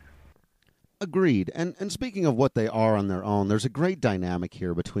stories. Agreed. And speaking of what they are on their own, there's a great dynamic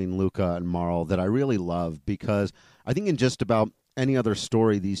here between Luca and Marl that I really love, because I think in just about any other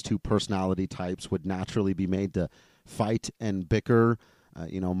story, these two personality types would naturally be made to fight and bicker.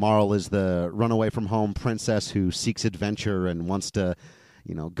 Marl is the runaway from home princess who seeks adventure and wants to,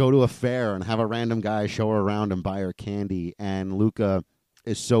 go to a fair and have a random guy show her around and buy her candy. And Luca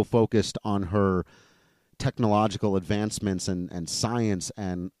is so focused on her technological advancements and science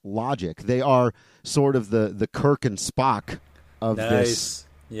and logic. They are sort of the Kirk and Spock of this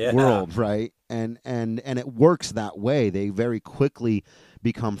world, right? And it works that way. They very quickly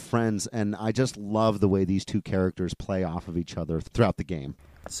become friends, and I just love the way these two characters play off of each other throughout the game.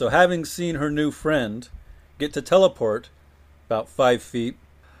 So having seen her new friend get to teleport about 5 feet,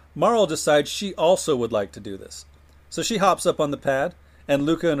 Marl decides she also would like to do this. So she hops up on the pad, and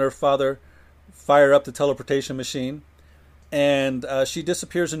Luca and her father fire up the teleportation machine, and she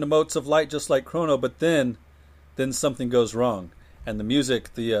disappears into motes of light just like Chrono, but then something goes wrong, and the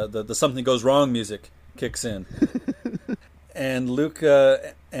music, the something goes wrong music kicks in. And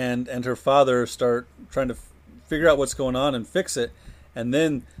Luca and her father start trying to figure out what's going on and fix it, and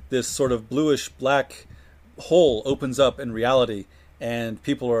then this sort of bluish black hole opens up in reality, and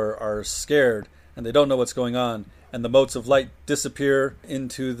people are scared, and they don't know what's going on, and the motes of light disappear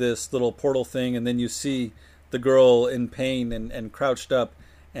into this little portal thing, and then you see the girl in pain and crouched up,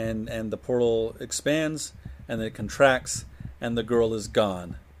 and the portal expands, and then it contracts, and the girl is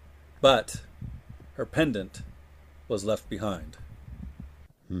gone. But her pendant was left behind.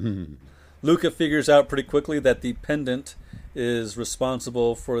 Luca figures out pretty quickly that the pendant is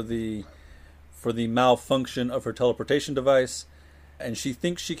responsible for the malfunction of her teleportation device, and she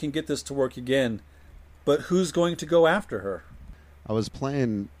thinks she can get this to work again, but who's going to go after her? I was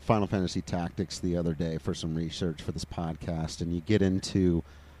playing Final Fantasy Tactics the other day for some research for this podcast, and you get into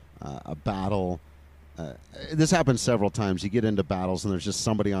a battle. This happens several times. You get into battles, and there's just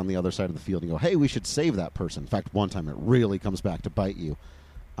somebody on the other side of the field, and you go, hey, we should save that person. In fact, one time it really comes back to bite you.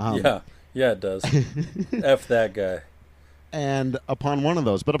 Yeah, it does. F that guy. And upon one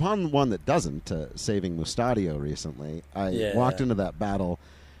one that doesn't, saving Mustadio recently, I walked into that battle,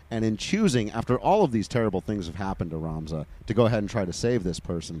 and in choosing, after all of these terrible things have happened to Ramza, to go ahead and try to save this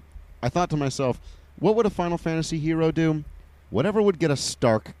person, I thought to myself, what would a Final Fantasy hero do? Whatever would get a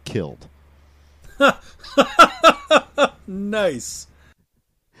Stark killed. Nice.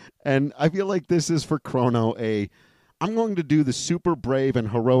 And I feel like this is for Chrono I'm going to do the super brave and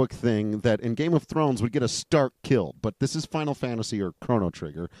heroic thing that in Game of Thrones would get a Stark killed, but this is Final Fantasy or Chrono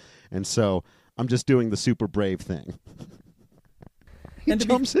Trigger, and so I'm just doing the super brave thing. He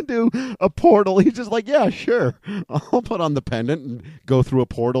jumps into a portal. He's just like, yeah, sure. I'll put on the pendant and go through a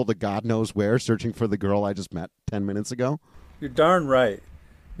portal to God knows where, searching for the girl I just met 10 minutes ago. You're darn right,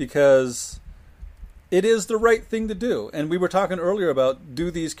 because it is the right thing to do. And we were talking earlier about, do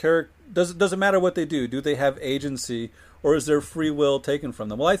these characters, does it matter what they do? Do they have agency, or is their free will taken from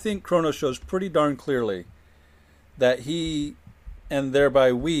them? Well, I think Chrono shows pretty darn clearly that he, and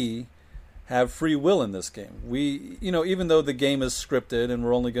thereby we, have free will in this game. We, even though the game is scripted and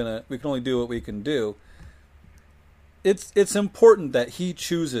we can only do what we can do, it's important that he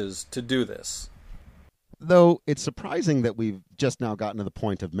chooses to do this. Though it's surprising that we've just now gotten to the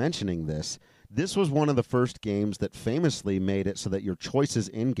point of mentioning this. This was one of the first games that famously made it so that your choices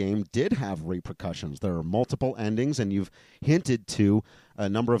in-game did have repercussions. There are multiple endings, and you've hinted to a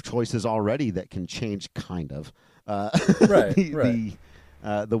number of choices already that can change, kind of. Right.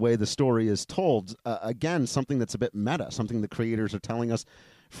 The way the story is told. Again, something that's a bit meta, something the creators are telling us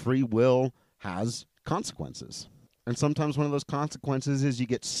free will has consequences. And sometimes one of those consequences is you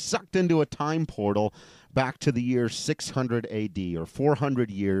get sucked into a time portal back to the year 600 AD or 400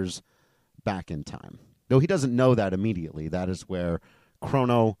 years back in time. Though he doesn't know that immediately. That is where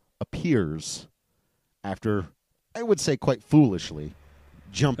Chrono appears after, I would say quite foolishly,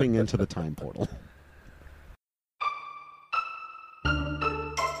 jumping into the time portal.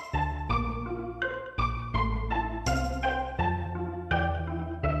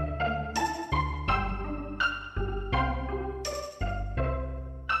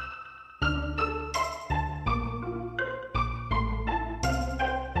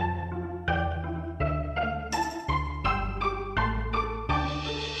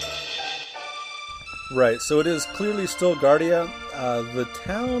 Right, so it is clearly still Guardia. The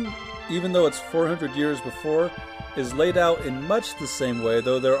town, even though it's 400 years before, is laid out in much the same way,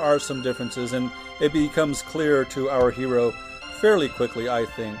 though there are some differences, and it becomes clear to our hero fairly quickly, I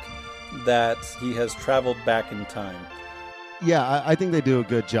think, that he has traveled back in time. Yeah, I think they do a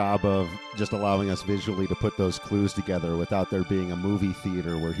good job of just allowing us visually to put those clues together without there being a movie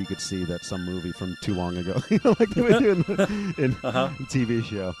theater where he could see that some movie from too long ago, like they would do in the TV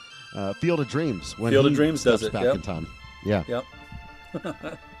show. Field of Dreams. When Field of Dreams does it. Back in time. Yeah.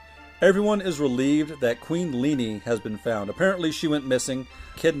 Yep. Everyone is relieved that Queen Leanie has been found. Apparently she went missing,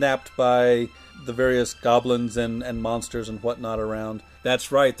 kidnapped by the various goblins and monsters and whatnot around.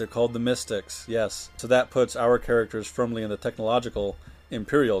 That's right, they're called the Mystics, yes. So that puts our characters firmly in the technological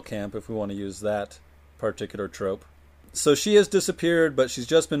Imperial camp, if we want to use that particular trope. So she has disappeared, but she's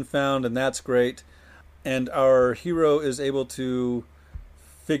just been found, and that's great. And our hero is able to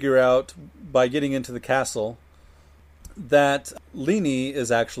figure out, by getting into the castle, that Leanie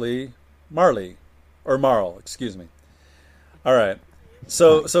is actually Marley. Or Marl, excuse me. All right.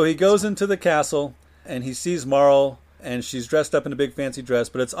 So he goes into the castle, and he sees Marl, and she's dressed up in a big fancy dress,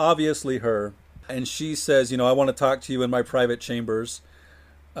 but it's obviously her. And she says, I want to talk to you in my private chambers,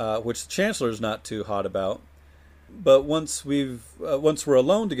 which the Chancellor's not too hot about. But once we're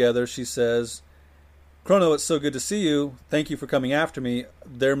alone together, she says, Chrono, it's so good to see you. Thank you for coming after me.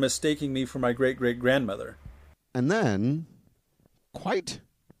 They're mistaking me for my great-great-grandmother. And then, quite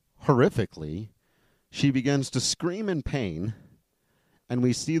horrifically, she begins to scream in pain, and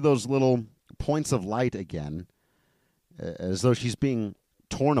we see those little points of light again, as though she's being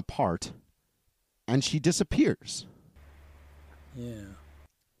torn apart, and she disappears. Yeah.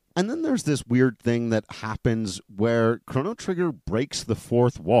 And then there's this weird thing that happens where Chrono Trigger breaks the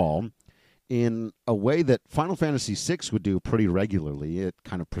fourth wall in a way that Final Fantasy VI would do pretty regularly. It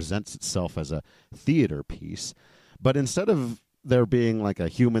kind of presents itself as a theater piece. But instead of there being like a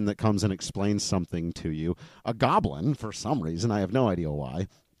human that comes and explains something to you, a goblin, for some reason, I have no idea why,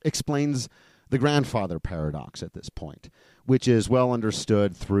 explains the grandfather paradox at this point, which is well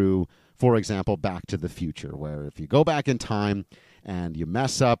understood through, for example, Back to the Future, where if you go back in time and you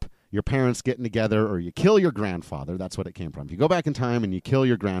mess up your parents getting together or you kill your grandfather, that's what it came from. If you go back in time and you kill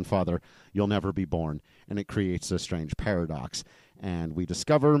your grandfather, you'll never be born, and it creates a strange paradox. And we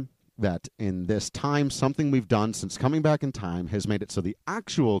discover that in this time, something we've done since coming back in time has made it so the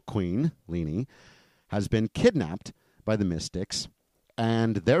actual Queen, Leanie, has been kidnapped by the Mystics,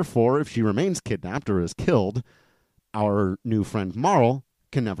 and therefore, if she remains kidnapped or is killed, our new friend Marl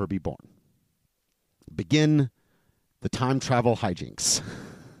can never be born. Begin the time travel hijinks.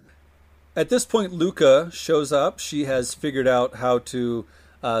 At this point, Luca shows up. She has figured out how to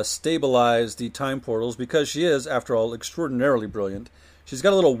stabilize the time portals because she is, after all, extraordinarily brilliant. She's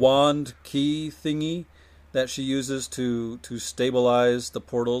got a little wand key thingy that she uses to stabilize the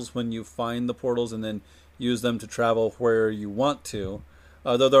portals when you find the portals and then use them to travel where you want to.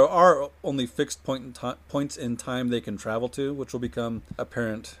 Though there are only fixed points in time they can travel to, which will become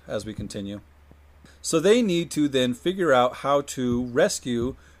apparent as we continue. So they need to then figure out how to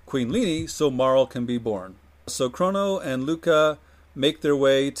rescue Queen Leanie so Marl can be born. So Chrono and Luca make their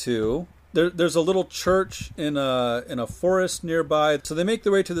way to... There's a little church in a forest nearby. So they make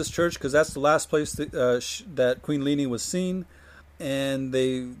their way to this church because that's the last place that Queen Leanie was seen. And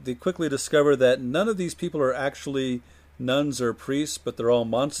they quickly discover that none of these people are actually nuns or priests, but they're all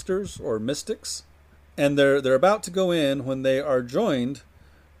monsters or mystics. And they're about to go in when they are joined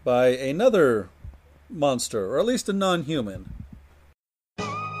by another monster, or at least a non-human.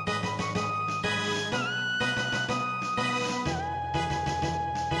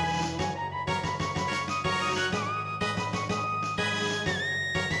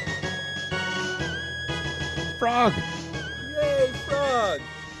 Frog! Yay, Frog!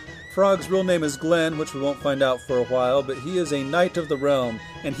 Frog's real name is Glenn, which we won't find out for a while, but he is a knight of the realm,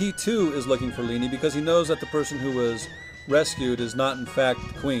 and he too is looking for Leanie because he knows that the person who was rescued is not in fact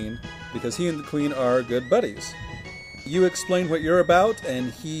the Queen, because he and the Queen are good buddies. You explain what you're about,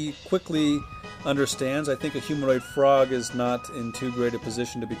 and he quickly understands. I think a humanoid frog is not in too great a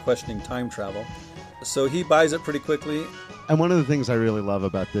position to be questioning time travel. So he buys it pretty quickly. And one of the things I really love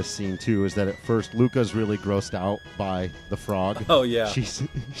about this scene, too, is that at first Luca's really grossed out by the frog. Oh, yeah. She's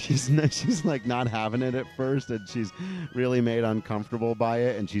like not having it at first, and she's really made uncomfortable by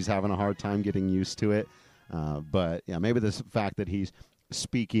it, and she's having a hard time getting used to it. But, yeah, maybe the fact that he's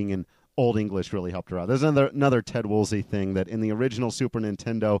speaking in Old English really helped her out. There's another Ted Woolsey thing that in the original Super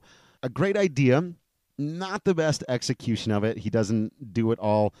Nintendo, a great idea, not the best execution of it. He doesn't do it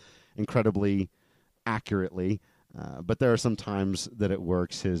all incredibly accurately. But there are some times that it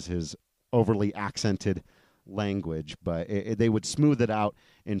works. His overly accented language, but they would smooth it out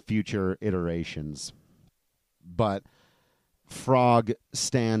in future iterations. But Frog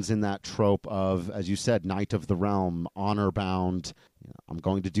stands in that trope of, as you said, Knight of the Realm, honor-bound. I'm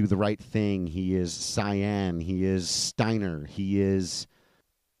going to do the right thing. He is Cyan. He is Steiner. He is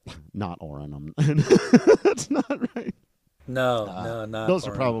not Orin. That's not right. No, not those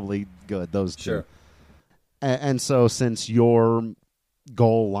Orin. are probably good. Those two. Sure. And so, since your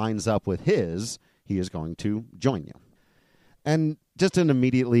goal lines up with his, he is going to join you. And just an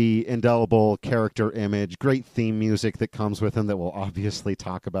immediately indelible character image, great theme music that comes with him that we'll obviously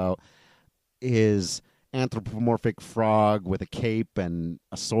talk about, is anthropomorphic frog with a cape and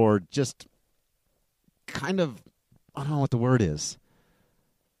a sword. Just kind of, I don't know what the word is.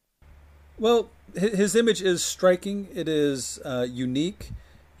 Well, his image is striking. It is unique.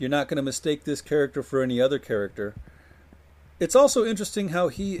 You're not going to mistake this character for any other character. It's also interesting how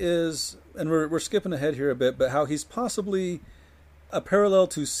he is, and we're skipping ahead here a bit, but how he's possibly a parallel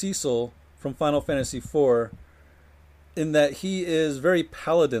to Cecil from Final Fantasy IV, in that he is very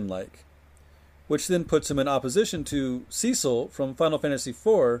paladin-like, which then puts him in opposition to Cecil from Final Fantasy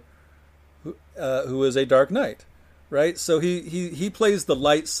IV, who is a Dark Knight, right? So he plays the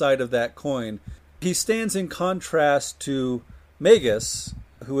light side of that coin. He stands in contrast to Magus,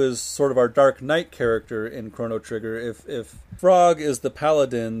 who is sort of our Dark Knight character in Chrono Trigger. If Frog is the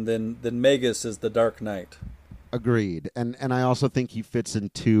paladin, then Magus is the Dark Knight. Agreed. And I also think he fits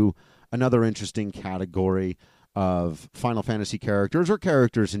into another interesting category of Final Fantasy characters, or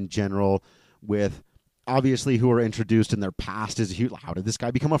characters in general, with obviously who are introduced in their past as how did this guy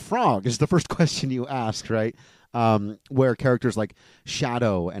become a frog is the first question you ask, right? Where characters like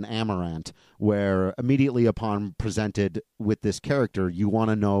Shadow and Amarant, where immediately upon presented with this character, you want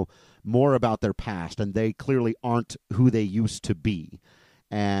to know more about their past, and they clearly aren't who they used to be.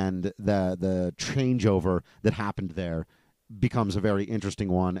 And the changeover that happened there becomes a very interesting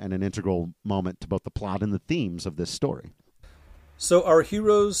one and an integral moment to both the plot and the themes of this story. So our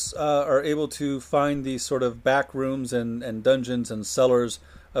heroes are able to find these sort of back rooms and dungeons and cellars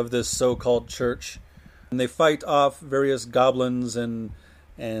of this so-called church. And they fight off various goblins and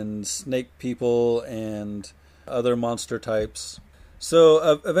snake people and other monster types.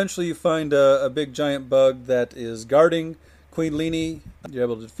 So eventually you find a big giant bug that is guarding Queen Lini. You're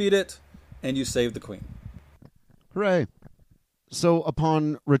able to defeat it, and you save the queen. Hooray. So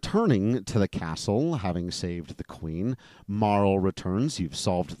upon returning to the castle, having saved the queen, Marl returns. You've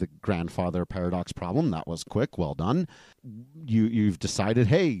solved the grandfather paradox problem. That was quick. Well done. You've decided,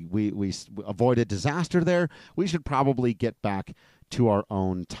 hey, we avoided disaster there. We should probably get back to our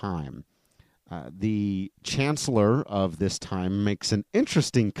own time. The chancellor of this time makes an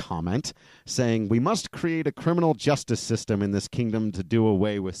interesting comment, saying, we must create a criminal justice system in this kingdom to do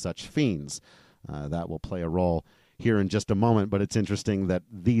away with such fiends. That will play a role here in just a moment, but it's interesting that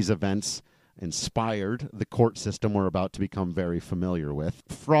these events inspired the court system we're about to become very familiar with.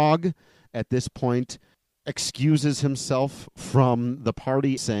 Frog, at this point, excuses himself from the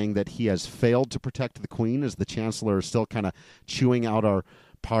party, saying that he has failed to protect the queen, as the chancellor is still kind of chewing out our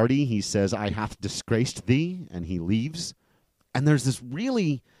party. He says, I hath disgraced thee, and he leaves. And there's this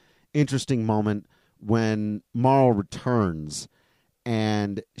really interesting moment when Marl returns,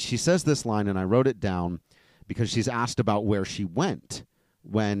 and she says this line, and I wrote it down, because she's asked about where she went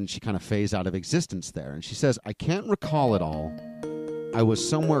when she kind of phased out of existence there. And she says, I can't recall it all. I was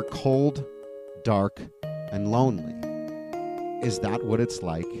somewhere cold, dark, and lonely. Is that what it's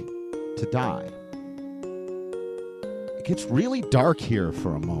like to die? It gets really dark here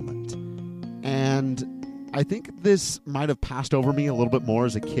for a moment. And I think this might have passed over me a little bit more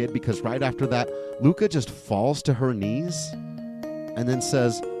as a kid, because right after that, Luca just falls to her knees and then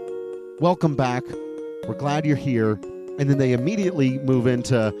says, welcome back. We're glad you're here. And then they immediately move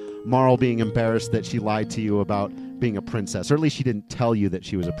into Marl being embarrassed that she lied to you about being a princess. Or at least she didn't tell you that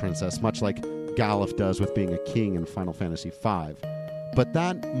she was a princess, much like Galuf does with being a king in Final Fantasy V. But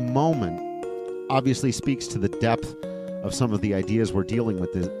that moment obviously speaks to the depth of some of the ideas we're dealing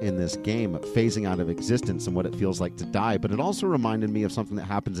with in this game, phasing out of existence and what it feels like to die. But it also reminded me of something that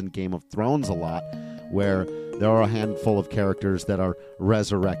happens in Game of Thrones a lot, where there are a handful of characters that are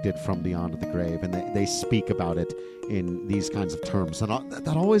resurrected from beyond the grave, and they speak about it in these kinds of terms. And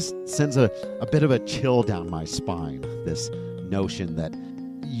that always sends a bit of a chill down my spine, this notion that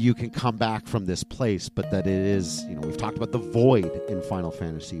you can come back from this place, but that it is, we've talked about the void in Final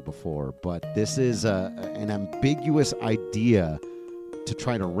Fantasy before, but this is an ambiguous idea to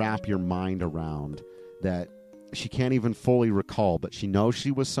try to wrap your mind around, that she can't even fully recall, but she knows she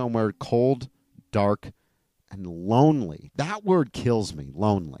was somewhere cold, dark, and lonely. That word kills me,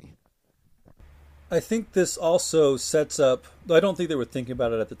 lonely. I think this also sets up, though I don't think they were thinking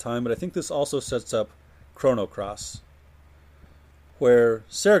about it at the time, but I think this also sets up Chrono Cross, where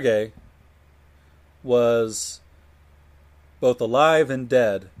Sergei was both alive and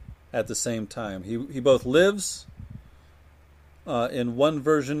dead at the same time. He both lives in one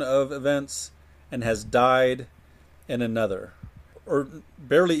version of events and has died in another, or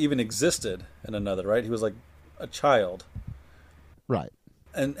barely even existed in another, right? He was like a child. Right.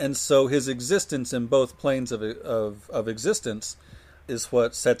 And so his existence in both planes of existence is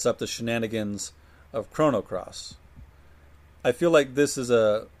what sets up the shenanigans of Chrono Cross. I feel like this is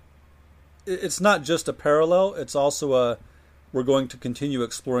it's not just a parallel, it's also we're going to continue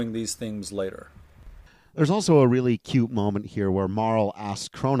exploring these themes later. There's also a really cute moment here where Marl asks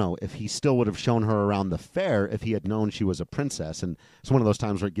Chrono if he still would have shown her around the fair if he had known she was a princess. And it's one of those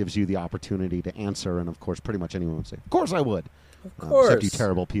times where it gives you the opportunity to answer. And, of course, pretty much anyone would say, of course I would. Of course. Except you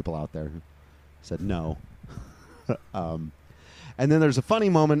terrible people out there who said no. And then there's a funny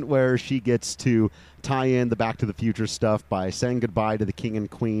moment where she gets to tie in the Back to the Future stuff by saying goodbye to the king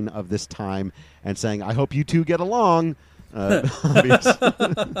and queen of this time and saying, I hope you two get along.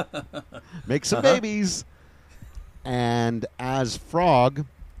 Make some babies. And as Frog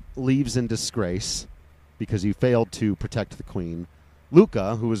leaves in disgrace because he failed to protect the queen,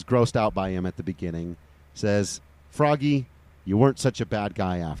 Luca, who was grossed out by him at the beginning, says, Froggy, you weren't such a bad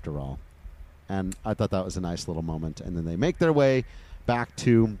guy after all. And I thought that was a nice little moment. And then they make their way back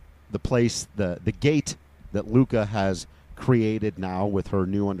to the place, the gate that Luca has created now with her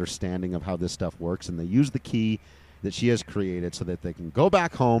new understanding of how this stuff works. And they use the key that she has created so that they can go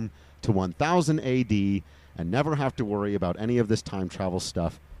back home to 1000 AD and never have to worry about any of this time travel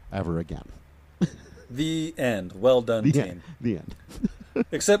stuff ever again. The end. Well done, team. The end.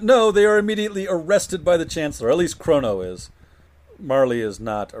 Except, no, they are immediately arrested by the Chancellor. At least Chrono is. Marley is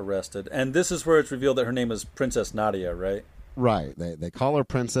not arrested. And this is where it's revealed that her name is Princess Nadia, right? Right. They call her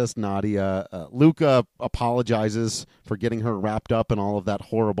Princess Nadia. Luca apologizes for getting her wrapped up in all of that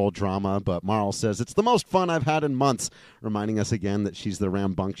horrible drama, but Marl says, it's the most fun I've had in months, reminding us again that she's the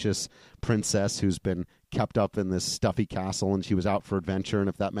rambunctious princess who's been kept up in this stuffy castle and she was out for adventure, and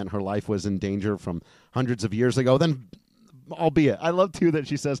if that meant her life was in danger from hundreds of years ago, then albeit. I love, too, that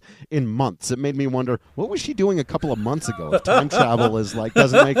she says, in months. It made me wonder, what was she doing a couple of months ago if time travel is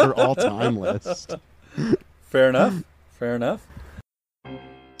doesn't make her all-time list? Fair enough. Fair enough.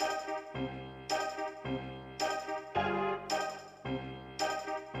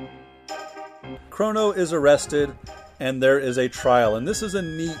 Chrono is arrested, and there is a trial. And this is a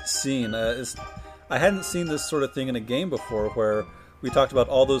neat scene. I hadn't seen this sort of thing in a game before, where we talked about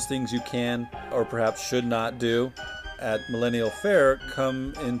all those things you can or perhaps should not do at Millennial Fair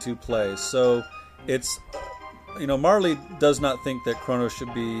come into play. So it's, Marley does not think that Chrono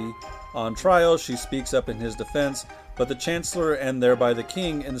should be on trial. She speaks up in his defense. But the Chancellor and thereby the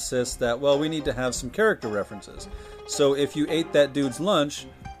King insist that, well, we need to have some character references. So if you ate that dude's lunch,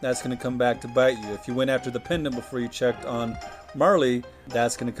 that's going to come back to bite you. If you went after the pendant before you checked on Marley,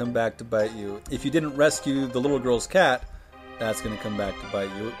 that's going to come back to bite you. If you didn't rescue the little girl's cat, that's going to come back to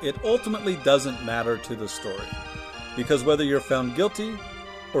bite you. It ultimately doesn't matter to the story. Because whether you're found guilty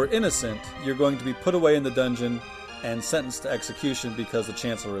or innocent, you're going to be put away in the dungeon and sentenced to execution because the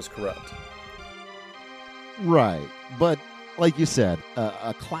Chancellor is corrupt. Right. But like you said,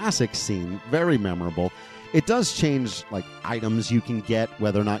 a classic scene, very memorable. It does change items you can get,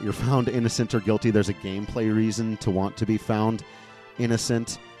 whether or not you're found innocent or guilty. There's a gameplay reason to want to be found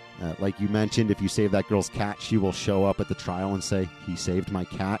innocent. Like you mentioned, if you save that girl's cat, she will show up at the trial and say, he saved my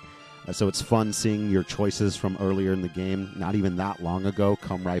cat. So it's fun seeing your choices from earlier in the game, not even that long ago,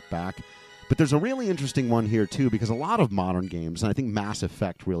 come right back. But there's a really interesting one here, too, because a lot of modern games, and I think Mass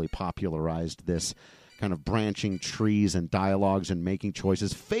Effect really popularized this kind of branching trees and dialogues and making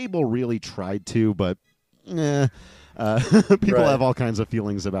choices. Fable really tried to, but people have all kinds of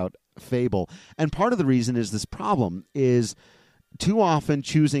feelings about Fable. And part of the reason is this problem is too often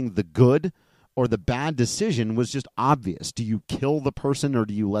choosing the good or the bad decision was just obvious. Do you kill the person or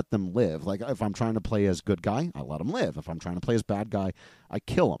do you let them live? Like, if I'm trying to play as good guy, I let him live. If I'm trying to play as bad guy, I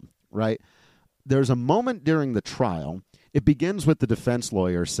kill him, right? There's a moment during the trial. It begins with the defense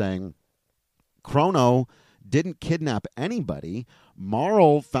lawyer saying, Chrono didn't kidnap anybody.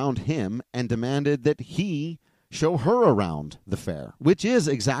 Marl found him and demanded that he show her around the fair, which is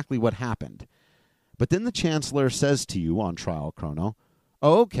exactly what happened. But then the Chancellor says to you on trial, Chrono,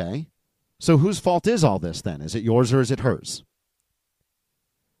 oh, okay, so whose fault is all this then? Is it yours or is it hers?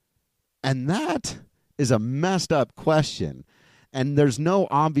 And that is a messed up question. And there's no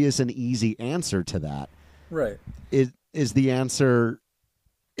obvious and easy answer to that. Right. Is the answer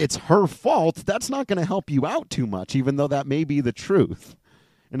it's her fault, that's not going to help you out too much, even though that may be the truth.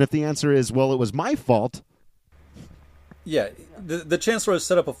 And if the answer is, well, it was my fault. Yeah, the Chancellor has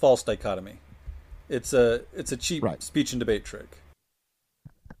set up a false dichotomy. It's a cheap speech and debate trick.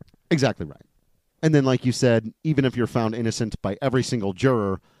 Exactly right. And then, like you said, even if you're found innocent by every single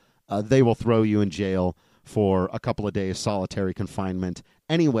juror, they will throw you in jail for a couple of days solitary confinement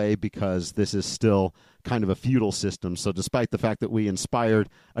anyway, because this is still kind of a feudal system. So despite the fact that we inspired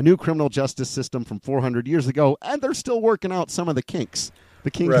a new criminal justice system from 400 years ago, and they're still working out some of the kinks,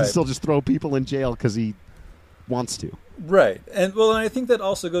 the king can still just throw people in jail because he wants to. Right. And well, I think that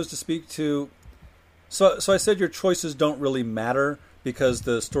also goes to speak to... So I said your choices don't really matter because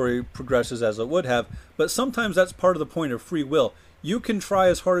the story progresses as it would have, but sometimes that's part of the point of free will. You can try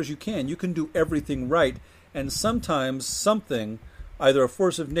as hard as you can. You can do everything right, and sometimes something, either a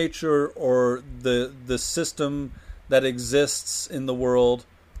force of nature or the system that exists in the world,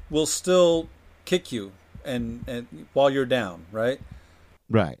 will still kick you and while you're down, right?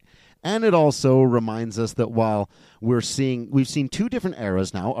 Right. And it also reminds us that while we've seen two different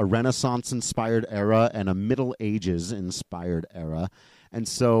eras now, a Renaissance-inspired era and a Middle Ages-inspired era. And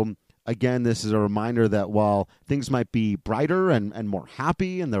so, again, this is a reminder that while things might be brighter and more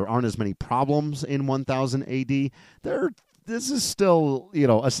happy and there aren't as many problems in 1000 AD, this is still,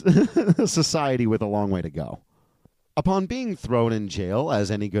 a society with a long way to go. Upon being thrown in jail, as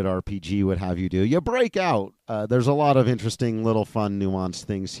any good RPG would have you do, you break out. There's a lot of interesting little fun, nuanced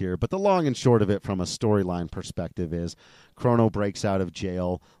things here, but the long and short of it from a storyline perspective is Chrono breaks out of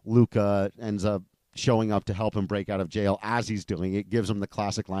jail. Luca ends up showing up to help him break out of jail as he's doing it. Gives him the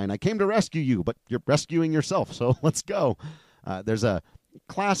classic line, "I came to rescue you, but you're rescuing yourself, so let's go." There's a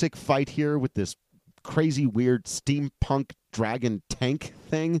classic fight here with this crazy, weird steampunk dragon tank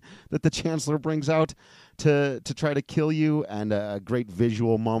thing that the Chancellor brings out to try to kill you, and a great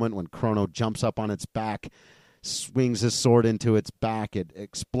visual moment when Chrono jumps up on its back, swings his sword into its back, it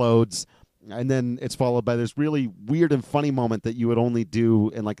explodes, and then it's followed by this really weird and funny moment that you would only do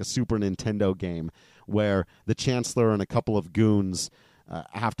in like a Super Nintendo game, where the Chancellor and a couple of goons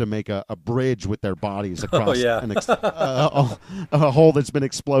have to make a bridge with their bodies across a hole that's been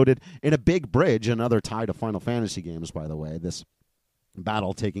exploded in a big bridge, another tie to Final Fantasy games, by the way. This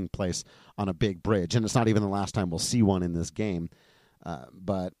battle taking place on a big bridge, and it's not even the last time we'll see one in this game.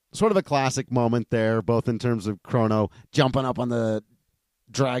 But sort of a classic moment there, both in terms of Chrono jumping up on the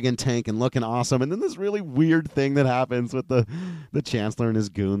dragon tank and looking awesome, and then this really weird thing that happens with the Chancellor and his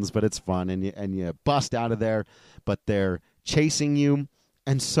goons, but it's fun, and you bust out of there, but they're chasing you.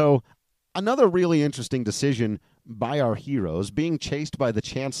 And so another really interesting decision by our heroes, being chased by the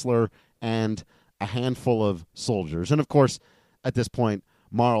Chancellor and a handful of soldiers. And of course, at this point,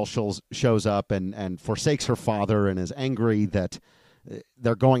 Marl shows up and forsakes her father and is angry that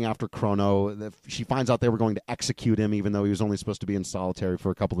they're going after Chrono. She finds out they were going to execute him, even though he was only supposed to be in solitary for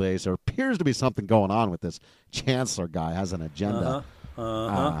a couple of days. There appears to be something going on with this Chancellor guy, has an agenda.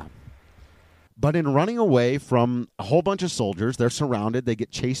 But in running away from a whole bunch of soldiers, they're surrounded, they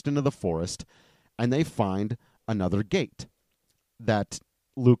get chased into the forest, and they find another gate that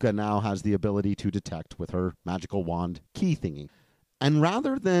Luca now has the ability to detect with her magical wand key thingy. And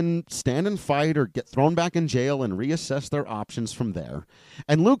rather than stand and fight or get thrown back in jail and reassess their options from there,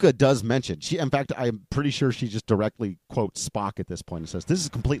 and Luca does mention, in fact, I'm pretty sure she just directly quotes Spock at this point and says, "This is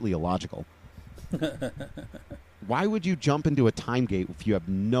completely illogical." Why would you jump into a time gate if you have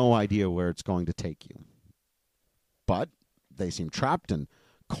no idea where it's going to take you? But they seem trapped and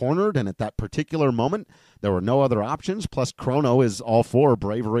cornered, and at that particular moment, there were no other options. Plus, Chrono is all for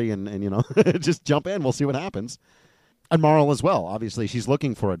bravery and just jump in. We'll see what happens. And Marl as well. Obviously, she's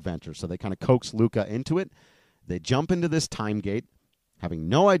looking for adventure, so they kind of coax Luca into it. They jump into this time gate, having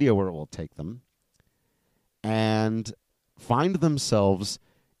no idea where it will take them, and find themselves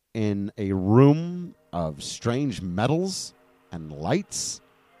in a room of strange metals and lights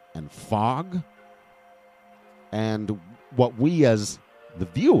and fog, and what we as the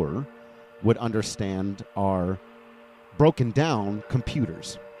viewer would understand are broken down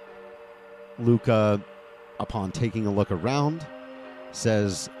computers. Luca, upon taking a look around,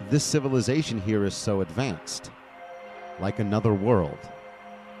 says, "This civilization here is so advanced, like another world,"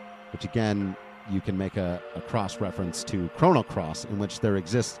 which again, you can make a cross-reference to Chrono Cross, in which there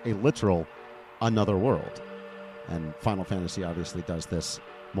exists a literal another world. And Final Fantasy obviously does this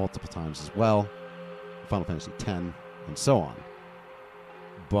multiple times as well. Final Fantasy X, and so on.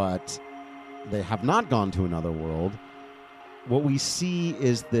 But they have not gone to another world. What we see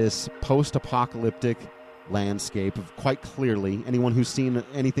is this post-apocalyptic landscape of, quite clearly, anyone who's seen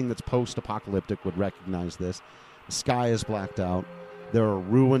anything that's post-apocalyptic would recognize this. The sky is blacked out. There are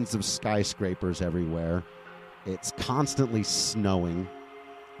ruins of skyscrapers everywhere. It's constantly snowing.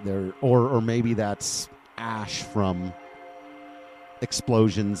 Or maybe that's ash from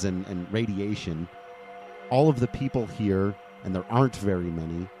explosions and radiation. All of the people here, and there aren't very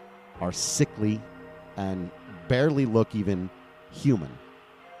many, are sickly and barely look even human.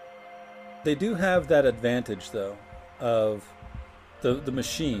 They do have that advantage, though, of the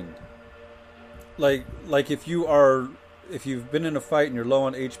machine. Like if you've been in a fight and you're low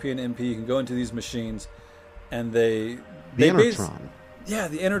on HP and MP, you can go into these machines, and the Enertron.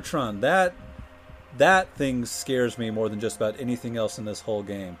 The Enertron. That thing scares me more than just about anything else in this whole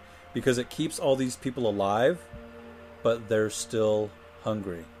game, because it keeps all these people alive, but they're still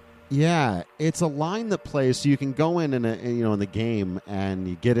hungry. Yeah, it's a line that plays, so you can go in the game, and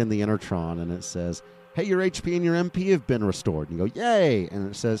you get in the Enertron, and it says, "Hey, your HP and your MP have been restored." And you go, "Yay!" And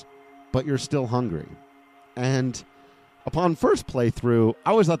it says, "But you're still hungry." And upon first playthrough,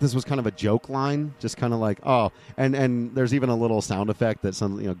 I always thought this was kind of a joke line, just kind of like, oh, and there's even a little sound effect that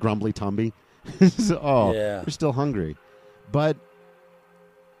sounds, grumbly tumby. So, you're still hungry. But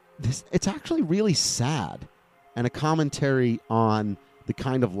it's actually really sad, and a commentary on the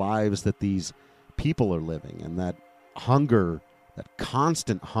kind of lives that these people are living, and that hunger, that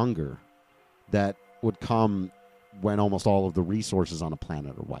constant hunger that would come when almost all of the resources on a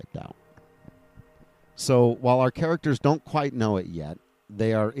planet are wiped out. So while our characters don't quite know it yet,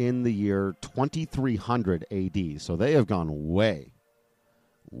 they are in the year 2300 AD. So they have gone way,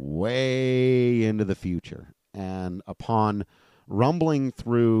 way into the future. And upon rumbling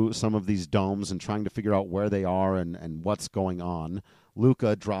through some of these domes and trying to figure out where they are and what's going on,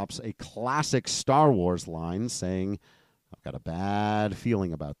 Luca drops a classic Star Wars line saying, "I've got a bad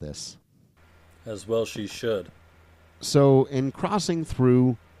feeling about this." As well she should. So in crossing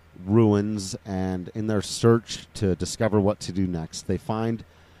through ruins and in their search to discover what to do next, they find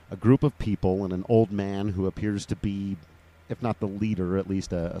a group of people and an old man who appears to be, if not the leader, at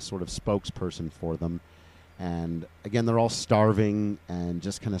least a sort of spokesperson for them. And again, they're all starving and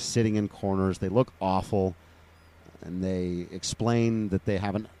just kind of sitting in corners. They look awful. And they explain that they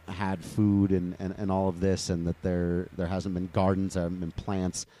haven't had food and all of this, and that there hasn't been gardens, there haven't been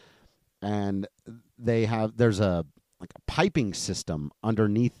plants. And there's a piping system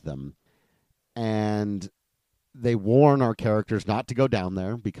underneath them. And they warn our characters not to go down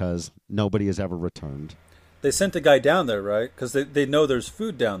there because nobody has ever returned. They sent a guy down there, right? Because they know there's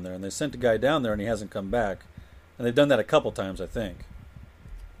food down there, and they sent a guy down there and he hasn't come back. And they've done that a couple times, I think.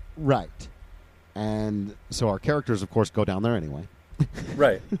 Right. And so our characters, of course, go down there anyway.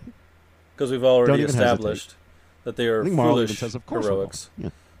 Right. Because we've already established that they are foolish says, of course heroics.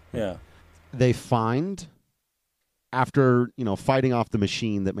 Yeah. They find, after fighting off the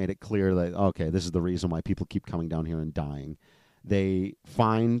machine that made it clear that, okay, this is the reason why people keep coming down here and dying, they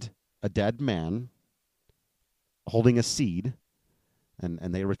find a dead man holding a seed,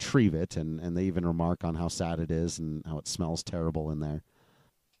 and they retrieve it, and they even remark on how sad it is and how it smells terrible in there.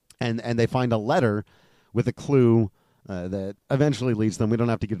 And they find a letter with a clue that eventually leads them. We don't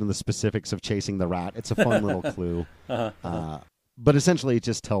have to get into the specifics of chasing the rat. It's a fun little clue. But essentially it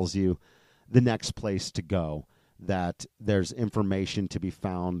just tells you the next place to go, that there's information to be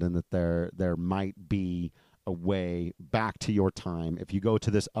found, and that there might be a way back to your time if you go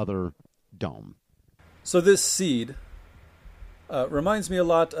to this other dome. So this seed reminds me a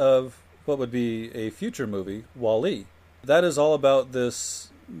lot of what would be a future movie, Wall-E. That is all about this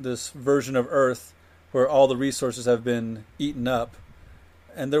version of Earth where all the resources have been eaten up,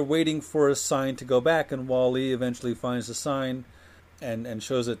 and they're waiting for a sign to go back, and Wall-E eventually finds the sign and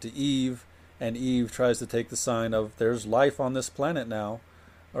shows it to Eve, and Eve tries to take the sign of there's life on this planet now,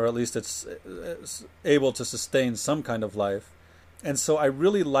 or at least it's able to sustain some kind of life. And so I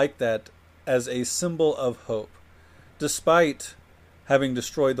really like that as a symbol of hope. Despite having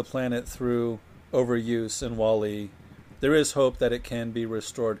destroyed the planet through overuse in Wall-E, there is hope that it can be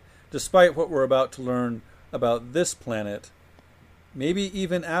restored. Despite what we're about to learn about this planet, maybe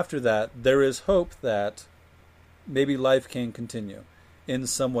even after that, there is hope that maybe life can continue in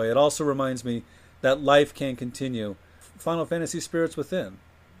some way. It also reminds me that life can continue. Final Fantasy Spirits Within.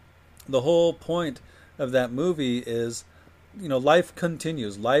 The whole point of that movie is, life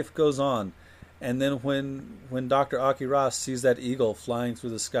continues, life goes on. And then when Dr. Aki Ross sees that eagle flying through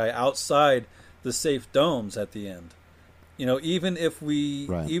the sky outside the safe domes at the end, even if we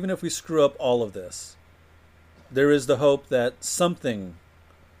screw up all of this, there is the hope that something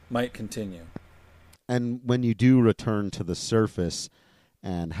might continue. And when you do return to the surface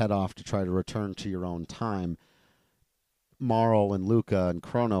and head off to try to return to your own time, Marl and Luca and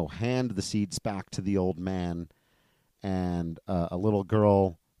Chrono hand the seeds back to the old man, and a little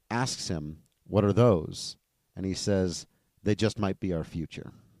girl asks him, "What are those?" And he says, "They just might be our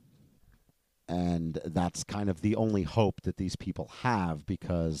future." And that's kind of the only hope that these people have,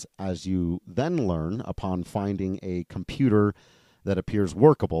 because as you then learn upon finding a computer that appears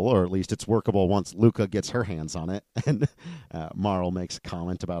workable, or at least it's workable once Luca gets her hands on it, and Marl makes a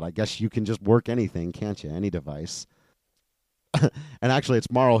comment about, I guess you can just work anything, can't you? Any device. And actually, it's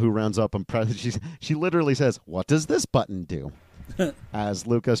Marl who rounds up and she literally says, "What does this button do?" As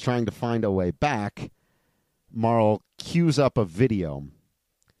Luca's trying to find a way back, Marl cues up a video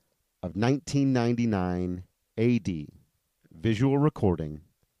of 1999 AD, visual recording,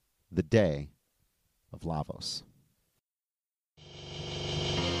 the day of Lavos.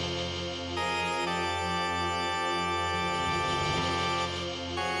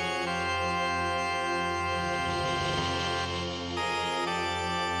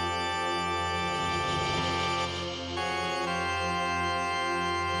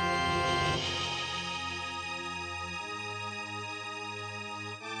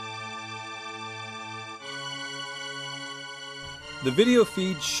 The video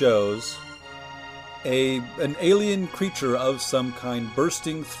feed shows an alien creature of some kind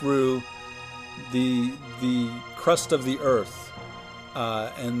bursting through the crust of the earth,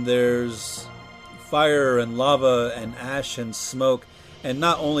 and there's fire and lava and ash and smoke. And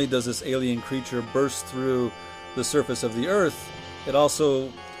not only does this alien creature burst through the surface of the earth, it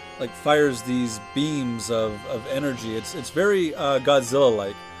also fires these beams of energy. It's very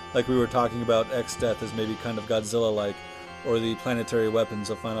Godzilla-like. Like we were talking about, X-Death is maybe kind of Godzilla-like, or the planetary weapons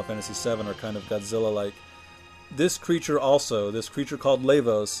of Final Fantasy VII are kind of Godzilla-like. This creature called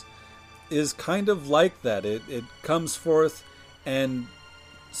Lavos, is kind of like that. It comes forth and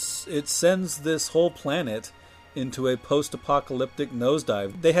it sends this whole planet into a post-apocalyptic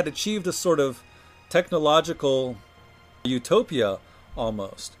nosedive. They had achieved a sort of technological utopia,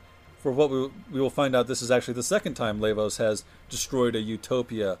 almost. For what we will find out, this is actually the second time Lavos has destroyed a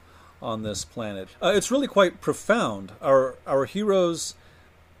utopia on this planet. It's really quite profound. Our heroes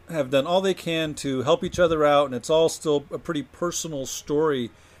have done all they can to help each other out, and it's all still a pretty personal story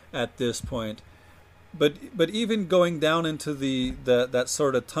at this point. But even going down into that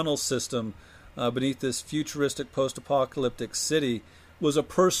sort of tunnel system beneath this futuristic post-apocalyptic city was a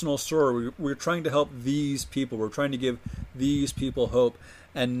personal story. We're trying to help these people. We're trying to give these people hope.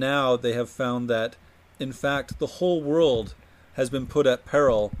 And now they have found that, in fact, the whole world has been put at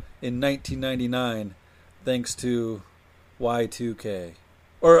peril in 1999, thanks to Y2K.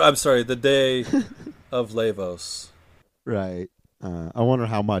 Or, I'm sorry, the day of Lavos. Right. I wonder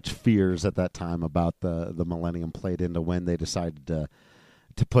how much fears at that time about the millennium played into when they decided to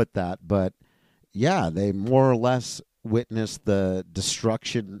put that. But, yeah, they more or less witnessed the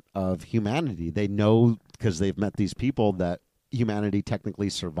destruction of humanity. They know, because they've met these people, that humanity technically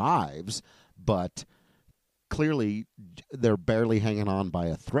survives, but clearly they're barely hanging on by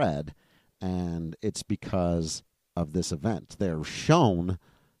a thread, and it's because of this event. They're shown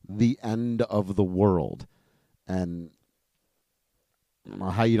the end of the world, and I don't know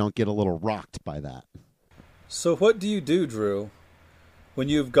how you don't get a little rocked by that. So what do you do, Drew, when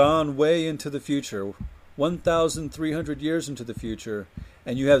you've gone way into the future, 1,300 years into the future,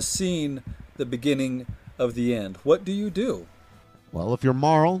 and you have seen the beginning of the end? What do you do? Well, if you're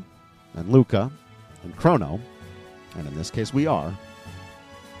Marl and Luca and Chrono, and in this case we are,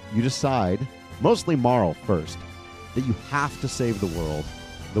 you decide, mostly Marl first, that you have to save the world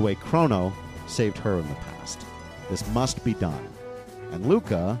the way Chrono saved her in the past. This must be done. And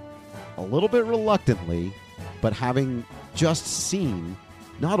Luca, a little bit reluctantly, but having just seen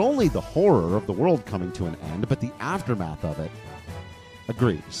not only the horror of the world coming to an end, but the aftermath of it,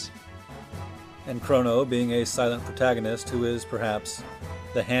 agrees. And Chrono, being a silent protagonist who is perhaps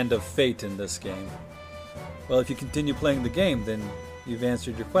the hand of fate in this game. Well, if you continue playing the game, then you've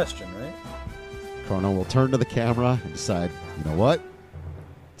answered your question, right? Chrono will turn to the camera and decide, you know what?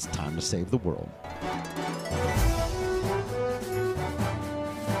 It's time to save the world.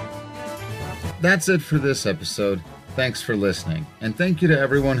 That's it for this episode. Thanks for listening, and thank you to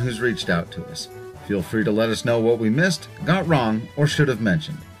everyone who's reached out to us. Feel free to let us know what we missed, got wrong, or should have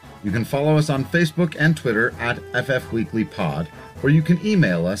mentioned. You can follow us on Facebook and Twitter at FFWeeklyPod, or you can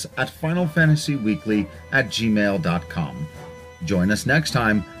email us at FinalFantasyWeekly@gmail.com. Join us next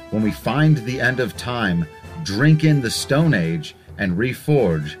time when we find the end of time, drink in the Stone Age, and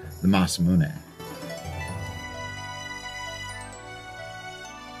reforge the Masamune.